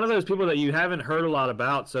 but she's one of those people that you haven't heard a lot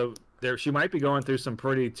about, so she might be going through some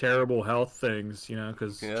pretty terrible health things, you know,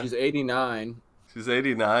 because Yeah, She's 89. she's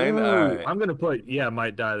 89. All right. I'm gonna put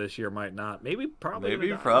might die this year, might not, maybe probably Maybe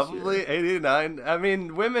gonna die probably this year. 89. I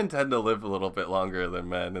mean, women tend to live a little bit longer than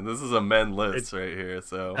men, and this is a men list right here.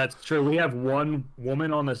 So That's true. We have one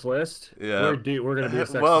woman on this list. Yeah. we're gonna be a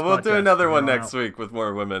sexist well, we'll do podcast another from one now next out. week with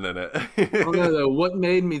more women in it. I don't know though. What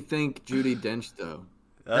made me think Judi Dench though?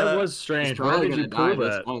 That was She's strange. Where probably did you gonna die pull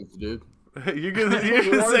this that? month, dude. you're gonna Why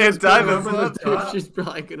say does it died this this go over month. the top? She's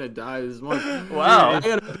probably gonna die this month. Wow. I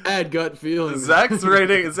got a bad gut feeling. Zach's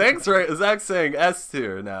rating. Zach's saying S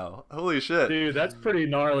tier now. Holy shit. Dude, that's pretty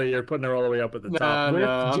gnarly. You're putting her all the way up at the top. With no,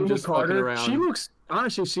 I'm Jimmy just fucking Carter, around. she looks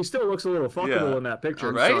honestly. She still looks a little fuckable Yeah. in that picture.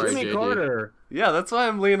 I'm Right? sorry, Jimmy JD. Carter. Yeah, that's why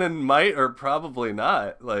I'm leaning might or probably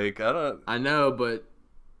not. Like I don't. I know, but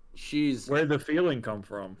she's Where'd the feeling come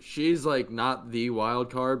from? like not the wild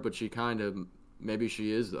card, but she kind of maybe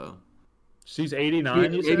she is though. She's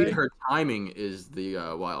 89. You Maybe say? her timing is the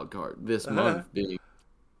wild card this month being.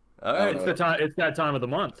 All right. It's the time. It's that time of the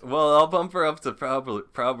month. Well, I'll bump her up to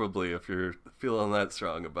probably if you're feeling that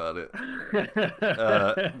strong about it.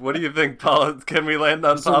 What do you think, Paul? Can we land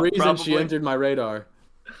on That's the top? reason Probably. she entered my radar.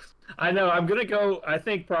 I know. I'm gonna go. I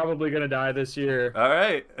think probably gonna die this year. All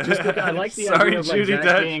right. Just because I like the Sorry, idea of like Judi Zach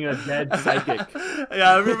Dench. being a dead psychic.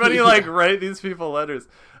 Yeah, everybody like write these people letters.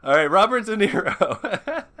 All right, Robert De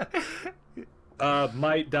Niro.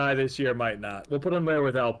 Might die this year, might not. We'll put him there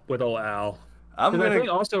with old Al. I'm 'Cause I think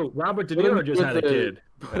gonna also Robert De Put him Niro just with had a the- kid.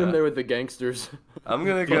 Put him there with the gangsters. I'm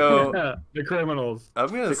gonna go. Yeah, the criminals. I'm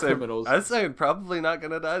gonna The say. criminals. I'd say probably not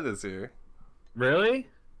gonna die this year. Really?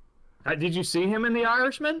 Did you see him in The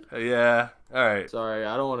Irishman? Yeah. All right. Sorry,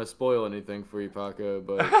 I don't want to spoil anything for you, Paco,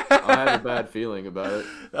 but I have a bad feeling about it.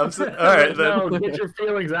 All right No, then. get your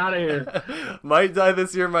feelings out of here. Might die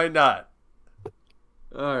this year, might not.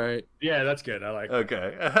 All right. Yeah, that's good. I like it.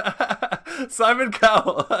 Okay. Simon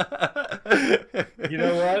Cowell. You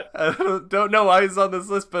know what? I don't know why he's on this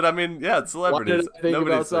list, but I mean, yeah, it's Why celebrities. did I think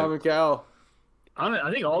Nobody's about Simon Cowell?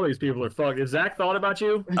 I think all these people are fucked. Has Zach thought about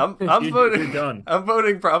you? I'm You're voting. done. I'm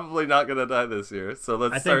voting. Probably not gonna die this year. So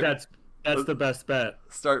let's I start. think that's the best bet.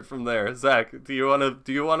 Start from there. Zach, do you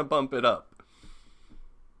wanna bump it up?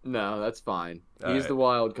 No, that's fine. All He's right. the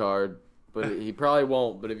wild card, but he probably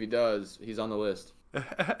won't. But if he does, he's on the list.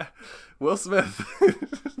 Will Smith.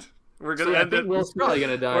 We're gonna See, I end think it. Will He's probably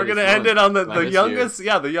gonna die. We're this gonna end month, it on the this youngest. year.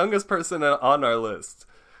 Yeah, the youngest person on our list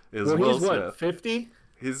is Well, Will he's Smith. what, 50?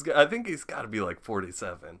 I think he's got to be like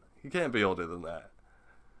 47. He can't be older than that.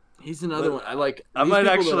 He's another one. I like. I these might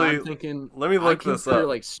people that actually- I'm thinking, let me look I this consider, up.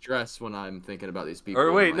 like stress when I'm thinking about these people.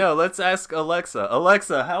 Or wait, I'm no. like, Let's ask Alexa.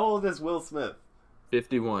 Alexa, how old is Will Smith?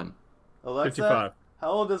 51. Alexa, 55. how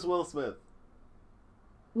old is Will Smith?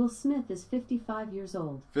 Will Smith is 55 years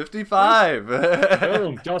old. 55.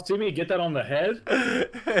 Boom. Y'all see me get that on the head?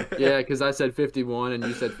 Yeah, because I said 51 and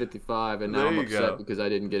you said 55, and now There I'm you upset go. because I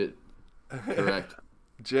didn't get it correct.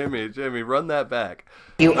 Jamie, run that back.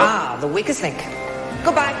 You are the weakest link.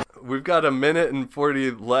 Goodbye. We've got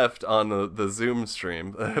 1:40 left on the Zoom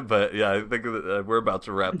stream, but yeah, I think we're about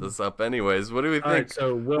to wrap this up. Anyways, what do we think? All right,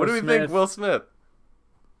 so Will what do we Smith, think, Will Smith?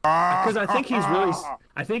 Because I think he's really.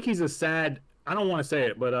 I think he's a sad. I don't want to say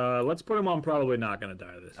it, but let's put him on. Probably not going to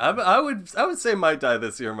die this year. I would say might die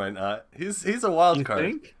this year, might not. He's a wild You card.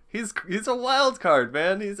 think? He's a wild card,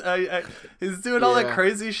 man. He's doing all that Yeah.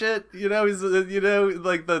 crazy shit. You know, he's like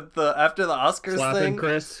the after the Oscars Slapping thing.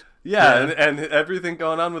 Chris. Yeah, Yeah. And everything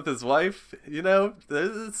going on with his wife. You know,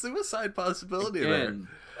 there's a suicide possibility there. And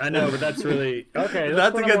I know, but that's really okay. Not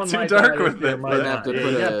let's to put get him on too might dark die with this year, it, might but- not. Have to Yeah,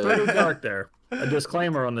 put yeah, a- pretty dark there. A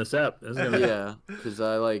disclaimer on this ep. This is gonna be- yeah, because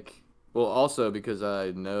I like. Well, also because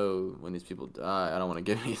I know when these people die, I don't want to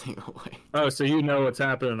give anything away. Oh, so you know what's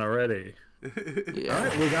happening already. Yeah. All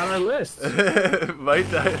right, we got our list. Might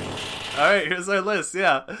die. All right, here's our list.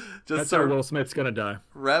 Yeah, just That's how to Will Smith's gonna die.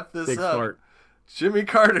 wrap this Big up. fart. Jimmy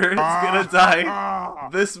Carter is gonna die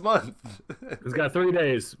this month. He's got 3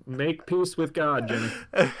 days. Make peace with God, Jimmy.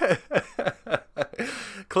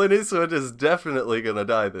 Clint Eastwood is definitely gonna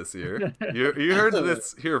die this year. You heard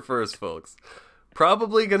this here first, folks.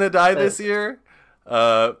 Probably gonna die this year.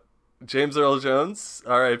 James Earl Jones,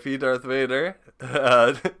 R.I.P. Darth Vader.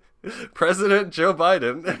 President Joe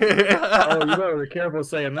Biden. Oh, you better be careful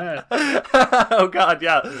saying that. Oh God,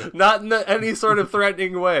 yeah, not in any sort of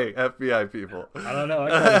threatening way, FBI people. I don't know. I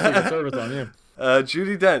call the Secret Service on you.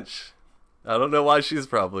 Judi Dench. I don't know why she's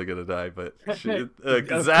probably gonna die, but she,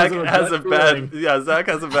 Because Zach of a has a gut bad. feeling. Yeah, Zach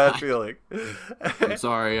has a bad feeling. I'm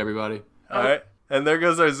sorry, everybody. All right, and there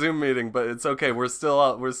goes our Zoom meeting, but it's okay. We're still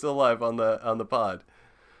out. We're still live on the pod.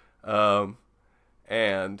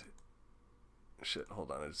 And shit. Hold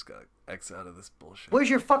on, I just got X out of this bullshit. Where's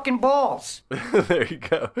your fucking balls? There you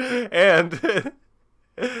go. And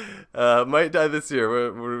might die this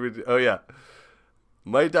year. What do we do? Oh yeah,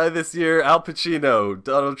 might die this year. Al Pacino,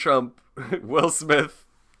 Donald Trump, Will Smith,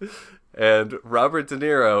 and Robert De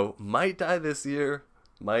Niro might die this year.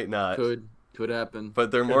 Might not. Could happen.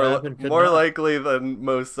 But they're Could more happen, could more not. likely than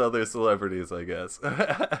most other celebrities, I guess.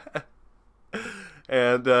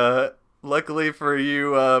 And luckily for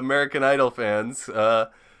you American Idol fans,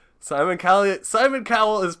 Simon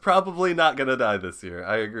Cowell is probably not gonna die this year.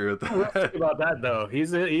 I agree with What that. about that though?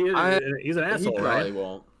 He's an He asshole, probably right?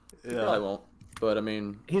 won't. He Yeah. probably won't. But I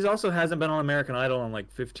mean, He's also hasn't been on American Idol in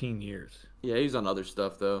like 15 years. yeah, he's on other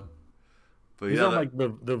stuff though. But He's yeah, on that-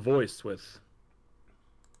 like the Voice with.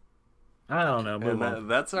 I don't know. Move and on.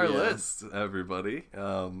 that's our Yeah. list, everybody.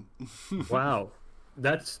 Wow,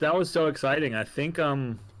 that was so exciting. I think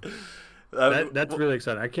that's really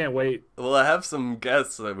exciting. I can't wait. Well, I have some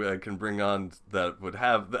guests that I can bring on that would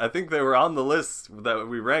have. I think they were on the list that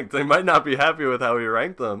we ranked. They might not be happy with how we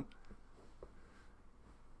ranked them.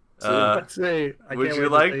 Let's see. I Would can't you wait to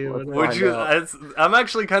like? see what Would they- you? I'm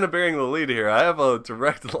actually kind of bearing the lead here. I have a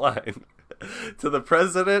direct line to the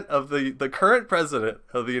president of the current president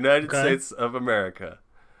of the United Okay. States of America.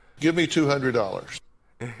 Give me $200.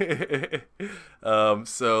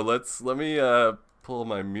 So let me pull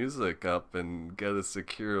my music up and get a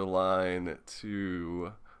secure line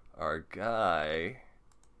to our guy.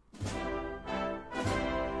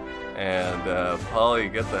 And Polly,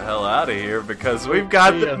 get the hell out of here because we've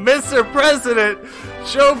got Yeah. Mr. President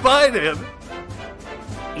Joe Biden.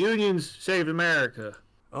 Unions saved America.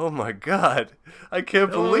 Oh my God, I can't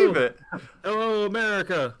believe it. Hello,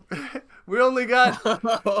 America. We only got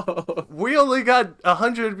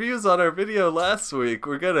 100 views on our video last week.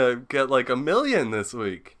 We're gonna get like 1 million this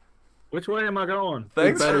week. Which way am I going? You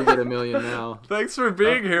Thanks better for, get 1 million now. thanks for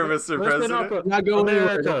being here, Mr. Listen up, President. Not going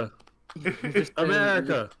America. Just saying,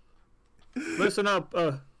 America. Listen up,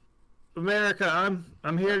 America,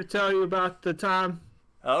 I'm here to tell you about the time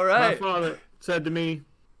All my right. father said to me,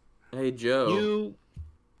 Hey, Joe.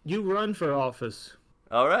 you run for office.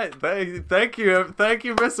 All right. Thank you,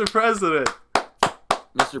 Mr. President.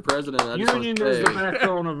 Mr. President, I just want Union to is the say,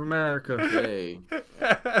 backbone of America. hey,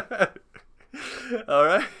 All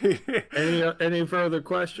right. Any further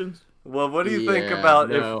questions? Well, what do you think Yeah, about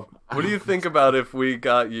no. what do you think about if we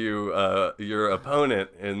got you your opponent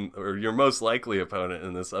or your most likely opponent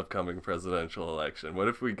in this upcoming presidential election? What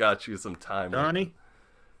if we got you some time? Donnie,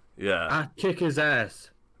 Yeah. I kick his ass.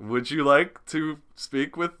 Would you like to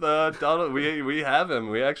speak with Donald? We have him.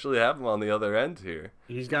 We actually have him on the other end here.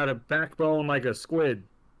 He's got a backbone like a squid.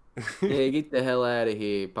 hey, get the hell out of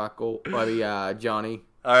here, Paco. Johnny.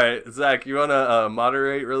 All right, Zach, you want to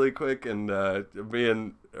moderate really quick and Yeah,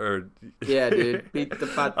 dude. Beat the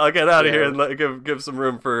pot. I'll get out of here and give some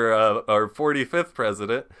room for our 45th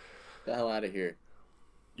president, Get the hell out of here.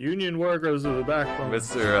 Union workers are the backbone.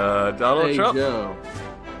 Mr. Donald Hey, Trump. Joe.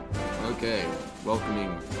 Okay,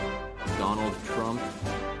 welcoming Donald Trump.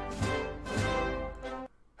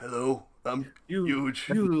 Hello, I'm You, huge.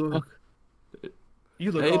 You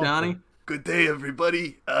look Hey, awful. Donnie. Good day,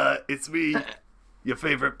 everybody. It's me, your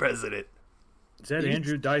favorite president. Is that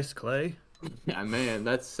Andrew Dice Clay? Yeah, man,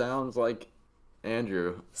 that sounds like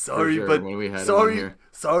Andrew. Sorry, for sure, but when we had him on here.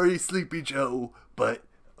 sorry, Sleepy Joe. But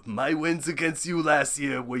my wins against you last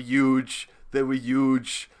year were huge. They were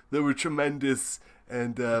huge. They were tremendous.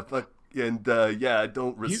 And yeah, I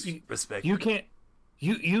don't respect. You can't.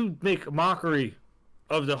 You make a mockery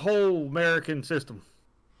of the whole American system.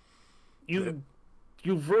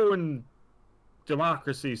 You've ruined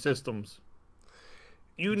democracy systems.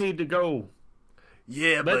 You need to go.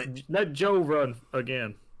 Yeah, Let Joe run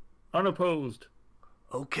again, unopposed.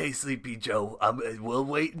 okay, Sleepy Joe. We'll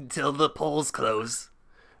wait until the polls close,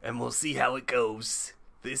 and we'll see how it goes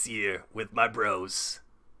this year with my bros.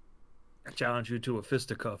 I challenge you to a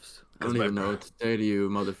fisticuffs. I don't even know what to say to you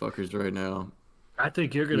motherfuckers right now. I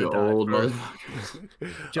think you're gonna You die old first.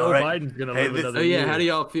 motherfuckers. Joe All right. Biden's gonna Hey, live this- another Oh, yeah, year. how do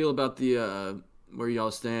y'all feel about the, where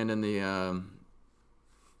y'all stand in the,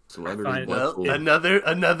 celebrity Fine. Well, pool?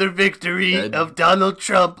 another victory Dead. of Donald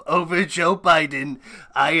Trump over Joe Biden.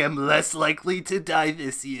 I am less likely to die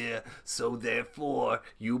this year, so therefore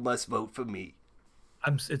you must vote for me.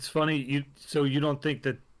 It's funny. So you don't think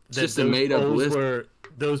that just a those made-up polls list.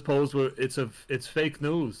 those polls were? It's fake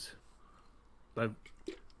news. But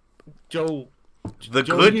Joe. The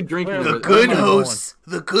Joe, good, you drinking the with- good where am I hosts,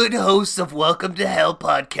 the good hosts of Welcome to Hell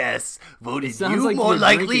podcast voted It sounds you like more you're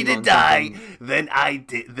likely drinking to on die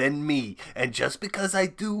something. than me. And just because I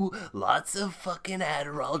do lots of fucking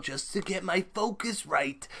Adderall just to get my focus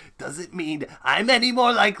right, doesn't mean I'm any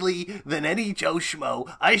more likely than any Joe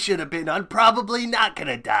Schmo. I should have been on probably not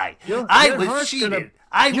gonna die. I your was heart's cheated. gonna-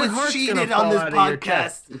 I your was heart's cheated gonna on fall this out of your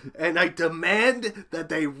podcast, and I demand that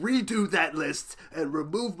they redo that list and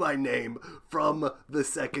remove my name from the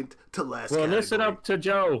second to last Well, category. listen up to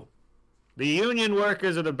Joe. The union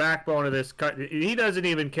workers are the backbone of this country. He doesn't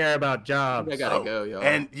even care about jobs. I gotta go, y'all.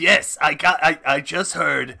 And yes, I just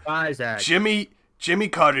heard Isaac. Jimmy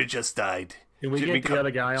Carter just died. Can we get the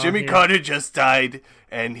other guy on Jimmy here? Carter just died,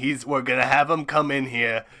 and we're gonna have him come in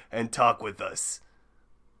here and talk with us.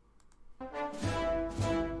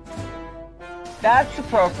 That's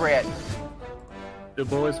appropriate. The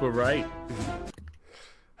boys were right.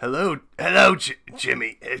 Hello,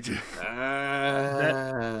 Jimmy. Is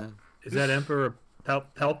that Emperor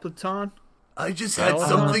Palpatine? I just had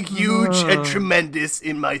something huge and tremendous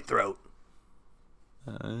in my throat.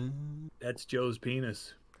 That's Joe's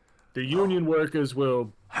penis. The union workers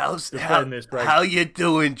will. Defend this right. How you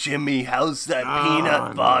doing, Jimmy? How's that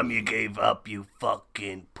peanut farm you gave up, you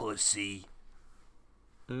fucking pussy?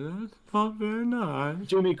 That's not very nice.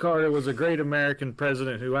 Jimmy Carter was a great American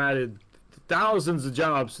president who added thousands of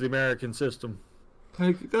jobs to the American system.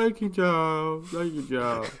 Thank you, Joe. Thank you,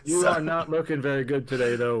 Joe. You are not looking very good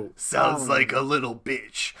today, though. Sounds like a little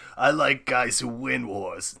bitch. I like guys who win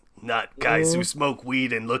wars, not guys who smoke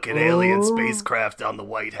weed and look at alien spacecraft on the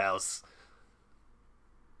White House.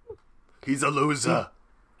 He's a loser.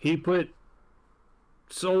 He put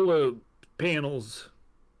solar panels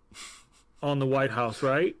on the White House,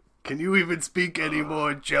 right? Can you even speak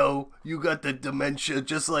anymore, Joe? You got the dementia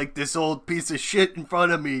just like this old piece of shit in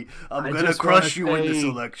front of me. I'm I gonna just crush wanna you in this say-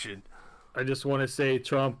 election. I just want to say,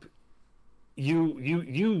 Trump,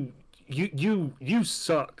 you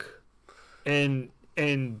suck, and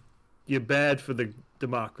you're bad for the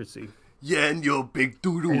democracy. Yeah, and your big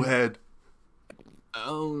doodle head. I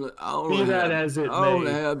only Be that have, as it I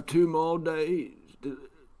only may. have 2 more days.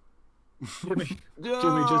 Jimmy, just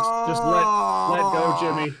let go,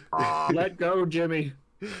 Jimmy. Let go, Jimmy.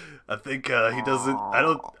 I think he doesn't.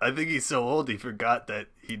 I think he's so old he forgot that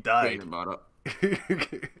he died.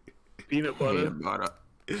 Peanut butter.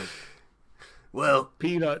 Well,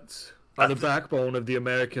 Peanuts are the backbone of the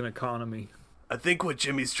American economy. I think what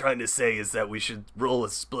Jimmy's trying to say is that we should roll a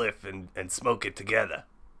spliff and smoke it together.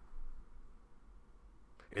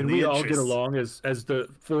 And we all get along as the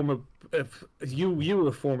former. If you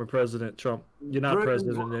were former President Trump, you're not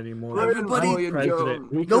president anymore.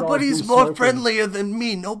 Nobody's more friendlier than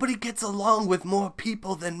me. Nobody gets along with more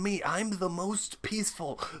people than me. I'm the most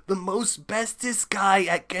peaceful, the most bestest guy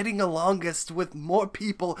at getting alongest with more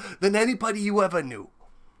people than anybody you ever knew.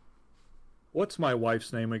 What's my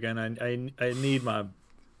wife's name again? I need my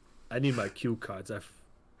cue cards.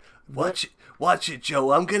 Watch it,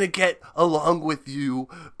 Joe. I'm gonna get along with you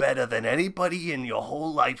better than anybody in your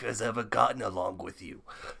whole life has ever gotten along with you.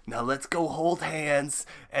 Now let's go hold hands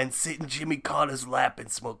and sit in Jimmy Carter's lap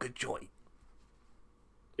and smoke a joint.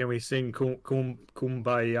 Can we sing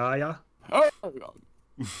Kumbaya? I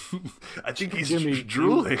think he's Jimmy,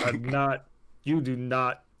 drooling. You do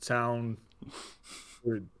not sound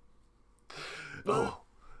good. Oh,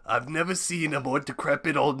 I've never seen a more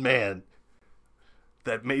decrepit old man.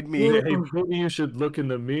 That made me... Hey, maybe you should look in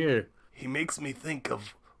the mirror. He makes me think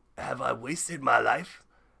of, have I wasted my life?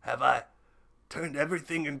 Have I turned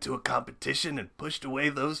everything into a competition and pushed away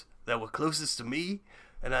those that were closest to me?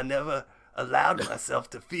 And I never allowed myself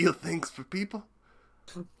to feel things for people?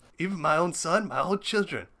 Even my own son, my own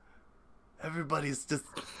children. Everybody's just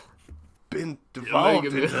been devolved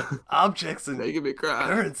into objects and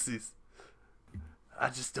currencies. I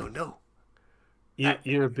just don't know.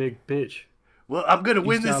 You're a big bitch. Well, I'm going to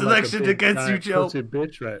win this election against you, Joe. You're a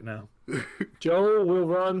bitch right now. Joe will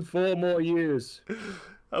run 4 more years.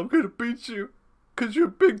 I'm going to beat you. Because you're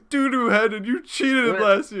a big doo-doo head and you cheated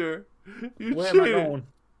last year. Where am I going?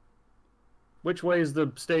 Which way is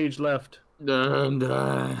the stage left?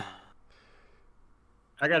 I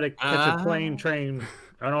got to catch a plane, train,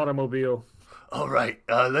 an automobile. All right.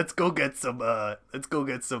 Let's go get some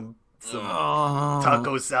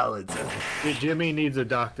taco salads. Jimmy needs a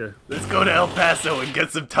doctor. Let's go to El Paso and get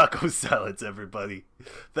some taco salads, everybody.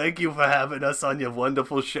 Thank you for having us on your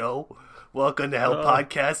wonderful show. Welcome to Hell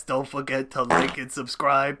Podcast. Don't forget to like and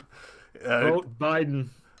subscribe. Vote Biden.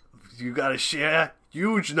 You gotta share.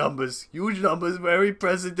 Huge numbers. Very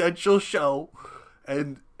presidential show.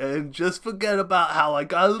 And just forget about how I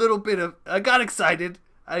got excited.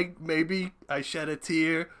 I shed a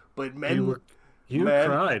tear, but You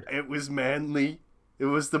cried. It was manly. It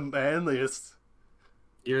was the manliest.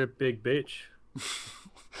 You're a big bitch.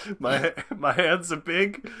 my hands are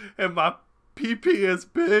big and my pee-pee is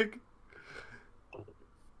big.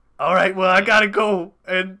 All right, well, I gotta go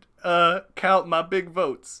and count my big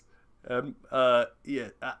votes.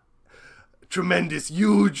 Tremendous,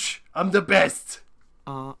 huge. I'm the best.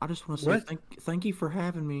 I just want to say thank you for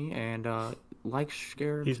having me and like,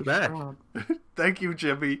 share, and He's subscribe. back. Thank you,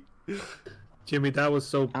 Jimmy. Jimmy, that was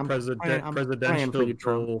so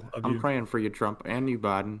presidential of I'm you. praying for you, Trump, and you,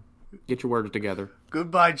 Biden. Get your words together.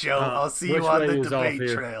 Goodbye, Joe. I'll see you on the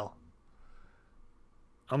debate trail.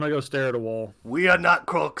 I'm gonna go stare at a wall. We are not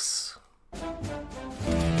crooks.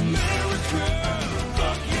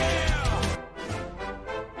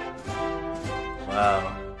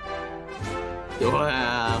 Wow.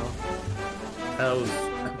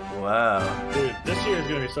 Wow. Dude, this year is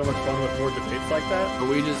gonna be so much fun with more debates like that. But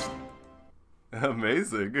we just...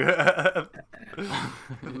 Amazing. That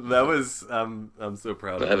was I'm so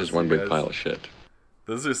proud of That is one big guys. pile of shit.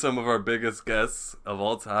 Those are some of our biggest guests of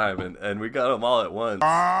all time, and we got them all at once.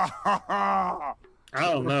 I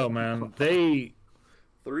don't know, man. 3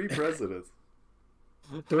 presidents.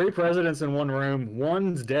 3 presidents in one room.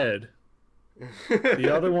 One's dead.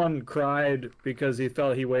 The other one cried because he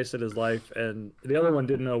felt he wasted his life, and the other one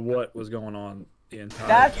didn't know what was going on the entire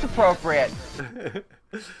That's appropriate.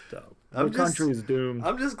 So, the country's doomed.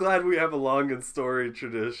 I'm just glad we have a long and storied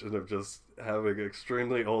tradition of just having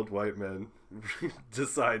extremely old white men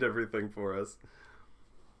decide everything for us.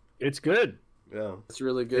 It's good. Yeah, It's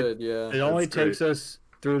really good. It only takes us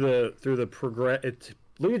through the progress. It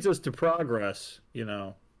leads us to progress. You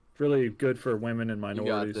know, it's really good for women and You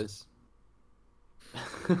minorities. got this.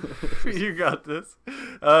 You got this.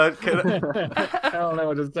 I don't know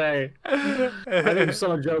what to say. I think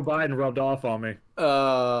some of Joe Biden rubbed off on me.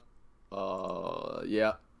 Yeah.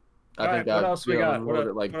 I All think right, what I else we feel got? a little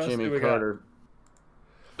bit like What else Jimmy do we got? Carter.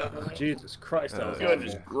 Jesus Christ, that was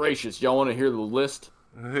Goodness awful. gracious, y'all want to hear the list?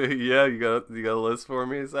 Yeah, you got a list for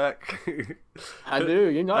me, Zach? I do.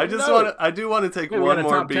 You know, I do want to take Wait, we one got a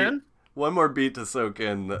more top beat. 10? One more beat to soak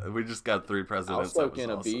in. We just got 3 presidents. I'll soak in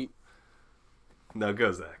a beat. No,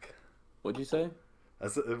 go, Zach. What'd you say?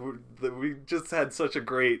 We just had such a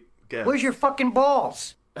great guest. Where's your fucking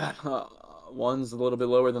balls? One's a little bit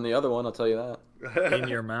lower than the other one, I'll tell you that. In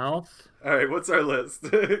your mouth? All right, what's our list?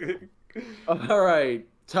 All right,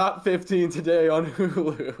 top 15 today on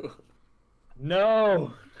Hulu.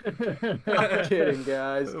 No. I'm kidding,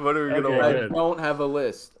 guys. What are we gonna I watch? don't have a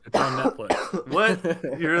list. It's on Netflix.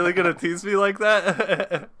 What? You're really gonna tease me like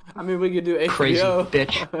that? I mean, we could do HBO. Crazy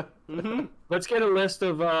bitch. Let's get a list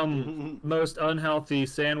of most unhealthy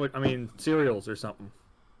cereals or something.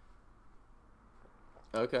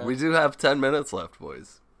 Okay. We do have 10 minutes left,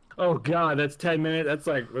 boys. Oh God, that's 10 minutes. That's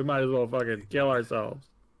like we might as well fucking kill ourselves.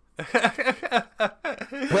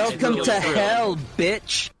 Welcome to hell,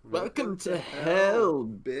 bitch. Welcome to hell,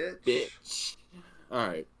 bitch. All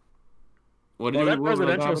right. What Well, do that you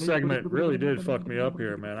presidential segment really did fuck me up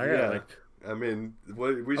here, man. I got I mean, we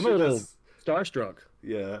I'm a should little just. starstruck.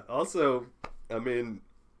 Yeah. Also, I mean,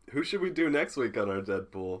 who should we do next week on our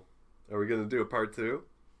Deadpool? Are we gonna do a part 2?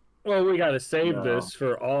 Well, we got to save this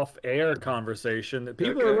for off-air conversation.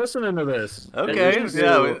 People are listening to this. Okay. At least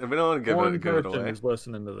Yeah, we don't want to one give it person away. is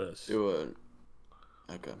listening to this. Do it.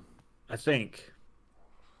 Okay. I think.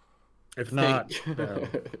 If not, no.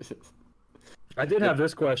 I did have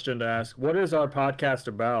this question to ask. What is our podcast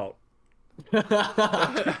about?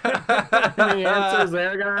 Any answers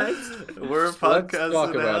there, guys? We're a Let's podcast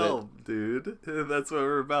talk in about hell, dude. That's what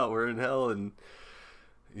we're about. We're in hell, and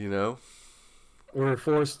We're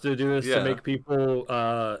forced to do this to make people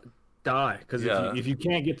die. Because if you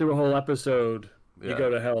can't get through a whole episode, you go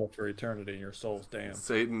to hell for eternity. Your soul's damned.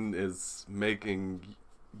 Satan is making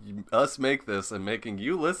us make this and making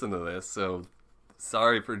you listen to this. So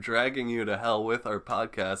sorry for dragging you to hell with our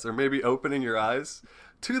podcast, or maybe opening your eyes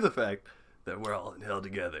to the fact that we're all in hell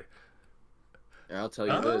together. I'll tell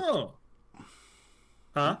you this.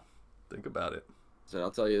 Huh? Think about it. So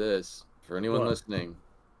I'll tell you this. For anyone listening,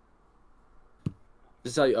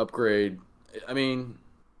 this is how you upgrade. I mean,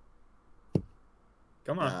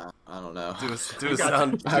 come on. I don't know. Do a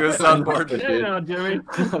soundboard. Yeah, no, Jimmy.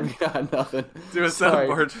 I've got nothing. Do a Sorry.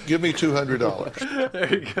 soundboard. Give me $200.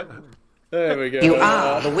 There you go. There we go. You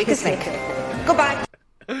are the weakest link. Goodbye.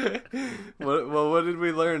 What did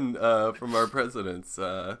we learn from our presidents?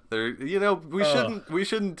 We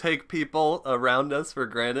shouldn't take people around us for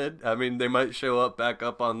granted. I mean, they might show up back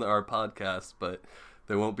up on our podcast, but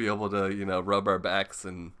they won't be able to, rub our backs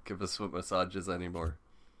and give us foot massages anymore.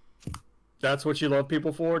 That's what you love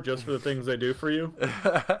people for? Just for the things they do for you?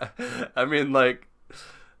 I mean,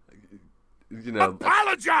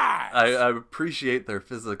 apologize. I appreciate their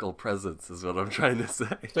physical presence, is what I'm trying to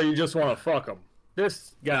say. So you just want to fuck them.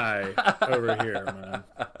 This guy over here, man.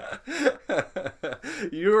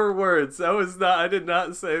 Your words. I did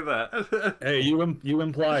not say that. Hey, you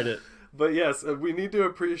implied it. But yes, we need to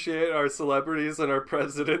appreciate our celebrities and our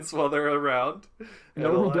presidents while they're around.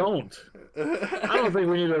 No, we don't. I don't think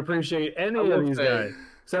we need to appreciate any of these guys,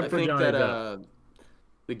 except for Johnny Depp.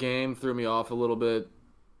 The game threw me off a little bit.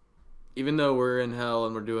 Even though we're in hell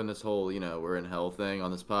and we're doing this whole, we're in hell thing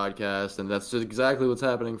on this podcast, and that's just exactly what's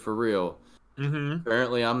happening for real. Mm-hmm.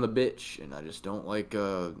 Apparently, I'm the bitch, and I just don't like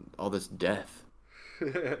all this death.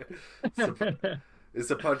 It's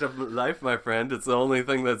a part of life, my friend. It's the only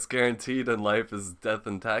thing that's guaranteed in life is death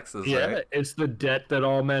and taxes. Yeah, right? It's the debt that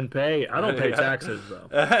all men pay. I don't pay taxes, though.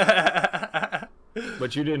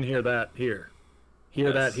 But you didn't hear that here.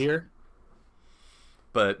 Hear that here?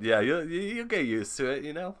 But yeah, you'll get used to it,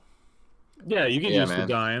 Yeah, you get used to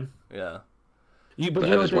dying. Yeah. But you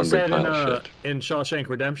know what they said in Shawshank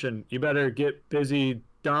Redemption? You better get busy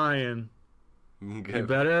dying. You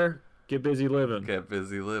better get busy living. Get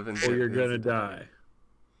busy living. Or you're going to die.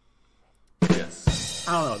 Yes.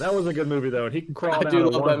 I don't know. That was a good movie, though. He can crawl down. I do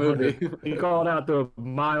love that movie. He crawled out through a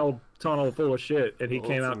mile tunnel full of shit, and he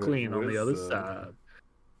came out clean on the other side.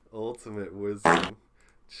 Ultimate wisdom.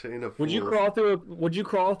 Chain of Would you rather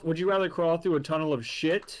crawl through a tunnel of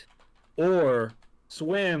shit or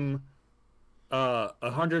swim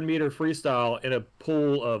 100-meter freestyle in a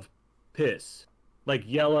pool of piss? Like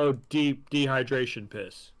yellow, deep dehydration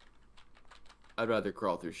piss. I'd rather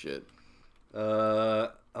crawl through shit.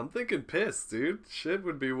 I'm thinking piss, dude. Shit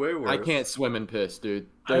would be way worse. I can't swim in piss, dude.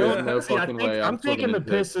 There's no fucking way. I'm thinking the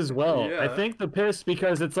piss as well. Yeah. I think the piss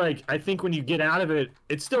because it's like, I think when you get out of it,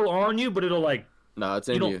 it's still on you, but it'll like... No, it's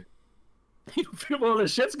in you. You feel, well, the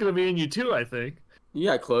shit's gonna be in you too, I think. You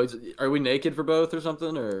got clothes. Are we naked for both or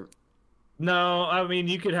something? Or no, I mean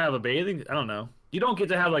you could have a bathing. I don't know. You don't get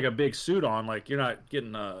to have like a big suit on, like you're not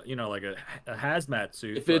getting like a hazmat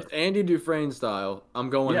suit. If it's Andy Dufresne style, I'm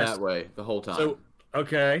going Yes. that way the whole time. So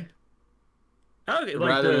okay. Okay, like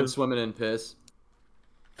rather than swimming in piss.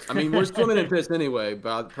 I mean, we're swimming in piss anyway,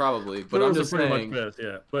 probably. But I'm just pretty saying. much piss,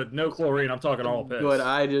 yeah. But no chlorine. I'm talking all piss. But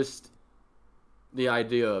the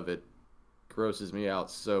idea of it grosses me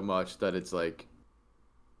out so much that it's like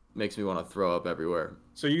makes me want to throw up everywhere.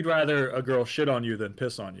 So you'd rather a girl shit on you than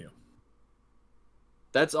piss on you?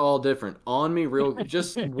 That's all different. On me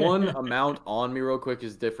just one amount on me real quick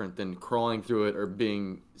is different than crawling through it or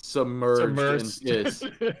being submerged in piss.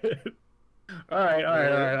 All right.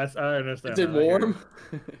 I understand. Is it warm?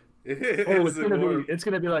 It's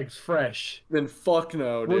gonna be like fresh. Then fuck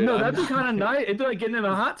no, dude. Well, no, that'd be kind of nice. It'd be like getting in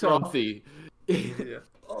a hot tub. Frothy. Yeah.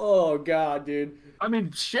 Oh god, dude. I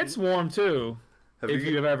mean, shit's warm too. If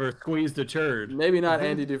you've ever squeezed a turd. Maybe not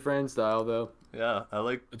Andy Dufresne style though. Yeah, I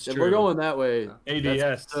like. If we're going that way,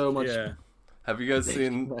 ADS. So much. Yeah. Have you guys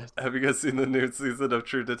seen the new season of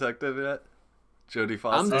True Detective yet? Jodie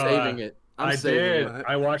Foster. I'm saving it. I did.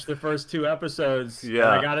 I watched the first 2 episodes. Yeah.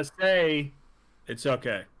 And I gotta say, it's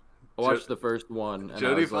okay. I watched the first one. And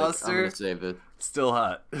Jodie Foster. Foster. I'm gonna save it. Still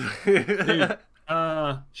hot. Dude,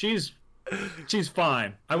 she's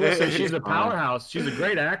fine. I will say she's a powerhouse. She's a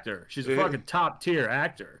great actor. She's a fucking top tier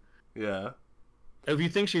actor. Yeah. If you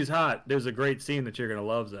think she's hot, there's a great scene that you're gonna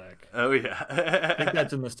love, Zach. Oh yeah. I think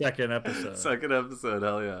that's in the second episode. Second episode,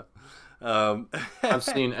 hell yeah. I've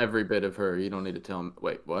seen every bit of her. You don't need to tell me.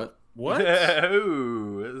 Wait, what? What?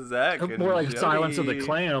 Ooh, Zach. More like Jody. Silence of the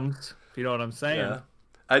Clams. If you know what I'm saying. Yeah.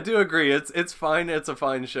 I do agree. It's fine. It's a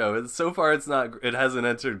fine show. So far, it hasn't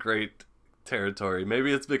entered great territory.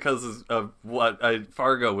 Maybe it's because of what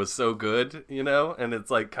Fargo was so good, and it's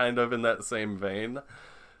like kind of in that same vein.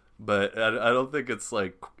 But I don't think it's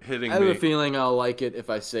like hitting me. I have a feeling I'll like it if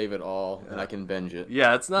I save it all and I can binge it.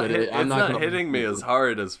 Yeah, it's not. It's not hitting me as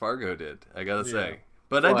hard as Fargo did. I gotta say,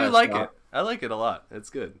 but I do like it. I like it a lot. It's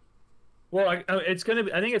good. Well, it's gonna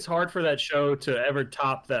be. I think it's hard for that show to ever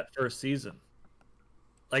top that first season.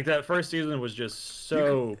 Like that first season was just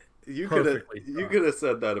so. You could have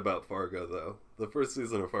said that about Fargo though. The first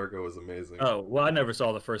season of Fargo was amazing. Oh well, I never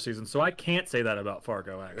saw the first season, so I can't say that about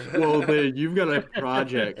Fargo. Actually, well, you've got a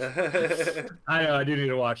project. I know. I do need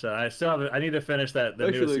to watch that. I still have. I need to finish that. The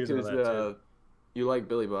newest season of that too. You like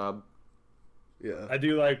Billy Bob? Yeah, I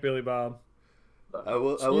do like Billy Bob. I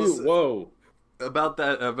will. Whoa.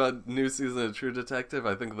 About new season of True Detective,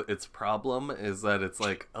 I think its problem is that it's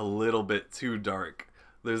like a little bit too dark.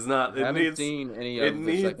 There's not. I haven't seen any of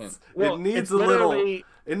the second. It needs a little.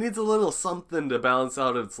 It needs a little something to balance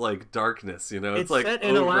out its like darkness. It's like set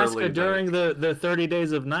in Alaska dark. during the 30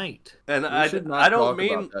 days of night. And I don't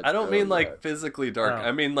mean like physically dark.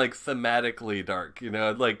 I mean like thematically dark.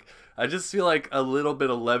 Like I just feel like a little bit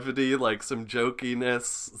of levity, like some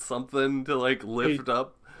jokiness, something to like lift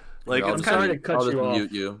up. Like I'm sorry to cut you off.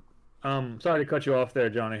 Mute you. Sorry to cut you off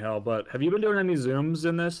there, Johnny Hell, but have you been doing any zooms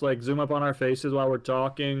in this? Like zoom up on our faces while we're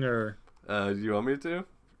talking, or? Do you want me to?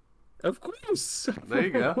 Of course. There you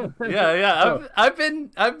go. Yeah. I've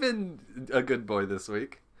been a good boy this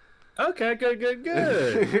week. Okay,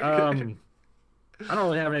 good. I don't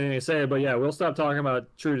really have anything to say, but yeah, we'll stop talking about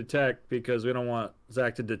True Detect because we don't want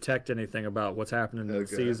Zach to detect anything about what's happening in the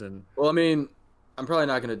season. Well, I mean, I'm probably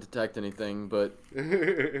not going to detect anything, but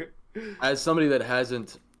as somebody that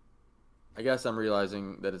hasn't, I guess I'm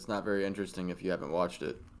realizing that it's not very interesting if you haven't watched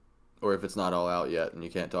it, or if it's not all out yet and you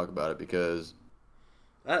can't talk about it because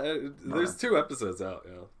there's 2 episodes out.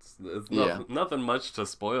 It's nothing much to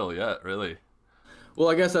spoil yet, really. Well,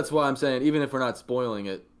 I guess that's why I'm saying even if we're not spoiling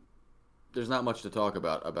it, there's not much to talk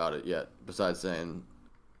about it yet. Besides saying,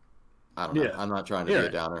 I don't know. I'm not trying to be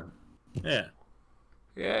a downer. Yeah.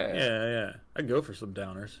 I'd go for some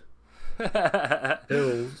downers.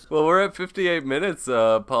 Well, we're at 58 minutes,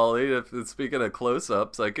 Paulie. Speaking of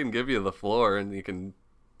close-ups, I can give you the floor and you can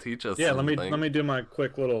teach us. Yeah, let me do my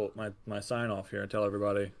quick little my sign off here and tell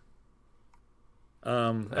everybody.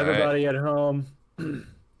 Everybody at home,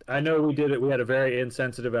 I know we did it. We had a very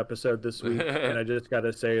insensitive episode this week, and I just got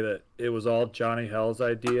to say that it was all Johnny Hell's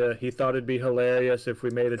idea. He thought it'd be hilarious if we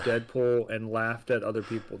made a Deadpool and laughed at other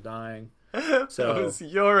people dying. So that was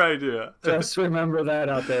your idea. Just remember that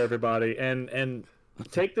out there, everybody, and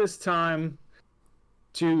take this time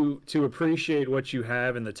to appreciate what you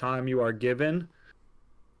have and the time you are given,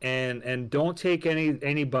 and don't take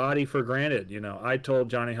anybody for granted. I told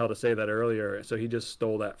Johnny Hell to say that earlier, so he just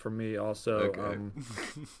stole that from me also. Okay.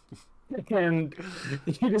 And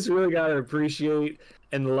you just really gotta appreciate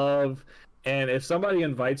and love. And if somebody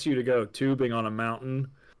invites you to go tubing on a mountain,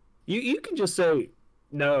 you can just say,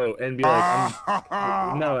 No, and be like,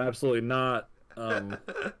 no, absolutely not. Not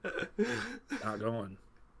going.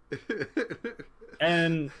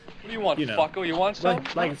 And What do you want, fucko? You want some?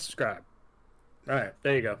 Like and subscribe. All right,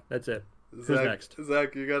 there you go. That's it. Who's next?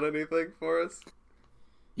 Zach, you got anything for us?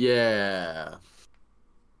 Yeah.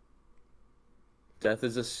 Death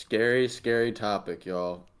is a scary, scary topic,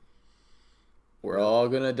 y'all. We're all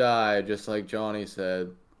gonna die, just like Johnny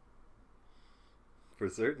said. For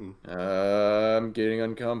certain. I'm getting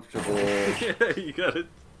uncomfortable. Yeah, you got it.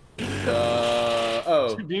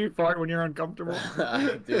 Do you fart when you're uncomfortable?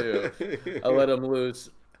 I do. I let them loose.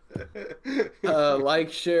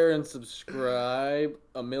 Like, share, and subscribe.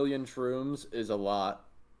 1,000,000 shrooms is a lot.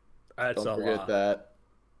 That's Don't a forget lot. that.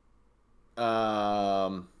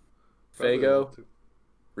 Fago,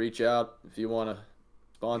 reach out if you want to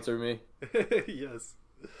sponsor me. Yes.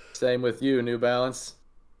 Same with you, New Balance.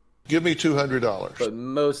 Give me $200. But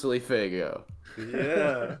mostly Fago.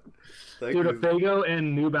 Yeah. Dude, a Fago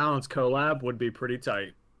and New Balance collab would be pretty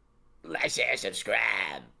tight. Like, share,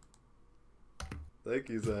 subscribe. Thank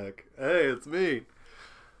you, Zach. Hey, it's me,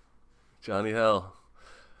 Johnny Hell.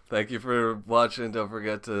 Thank you for watching. Don't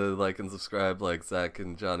forget to like and subscribe, like Zach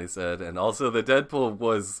and Johnny said. And also, the Deadpool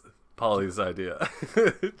was Polly's idea.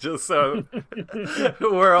 Just so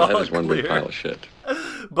we're all That is one clear. big pile of shit.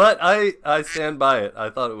 But I stand by it.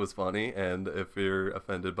 I thought it was funny, and if you're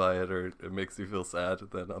offended by it or it makes you feel sad,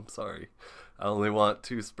 then I'm sorry. I only want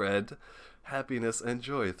to spread happiness and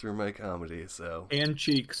joy through my comedy. So and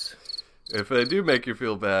cheeks. If I do make you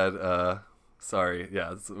feel bad, sorry.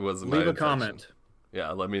 Yeah, it wasn't my Leave a intention. comment.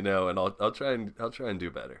 Yeah, let me know, and I'll try and do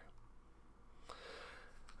better.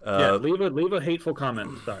 Yeah, leave a hateful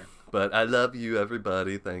comment. Sorry. But I love you,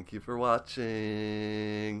 everybody. Thank you for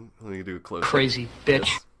watching. Let me do a close. Crazy bitch.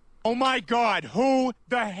 Yes. Oh my God, who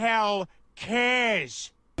the hell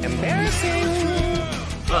cares? Fuck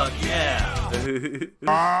yeah.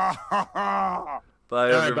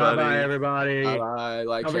 Bye, everybody. Bye, everybody. Bye.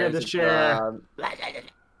 Like, Don't share, forget to share. subscribe.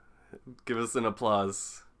 Give us an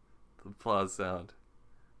applause. The applause sound.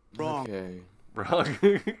 Wrong. Okay. Wrong.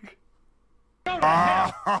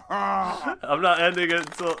 I'm not ending it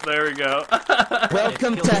until there we go.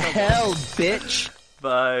 Welcome to hell, bitch.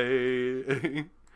 Bye.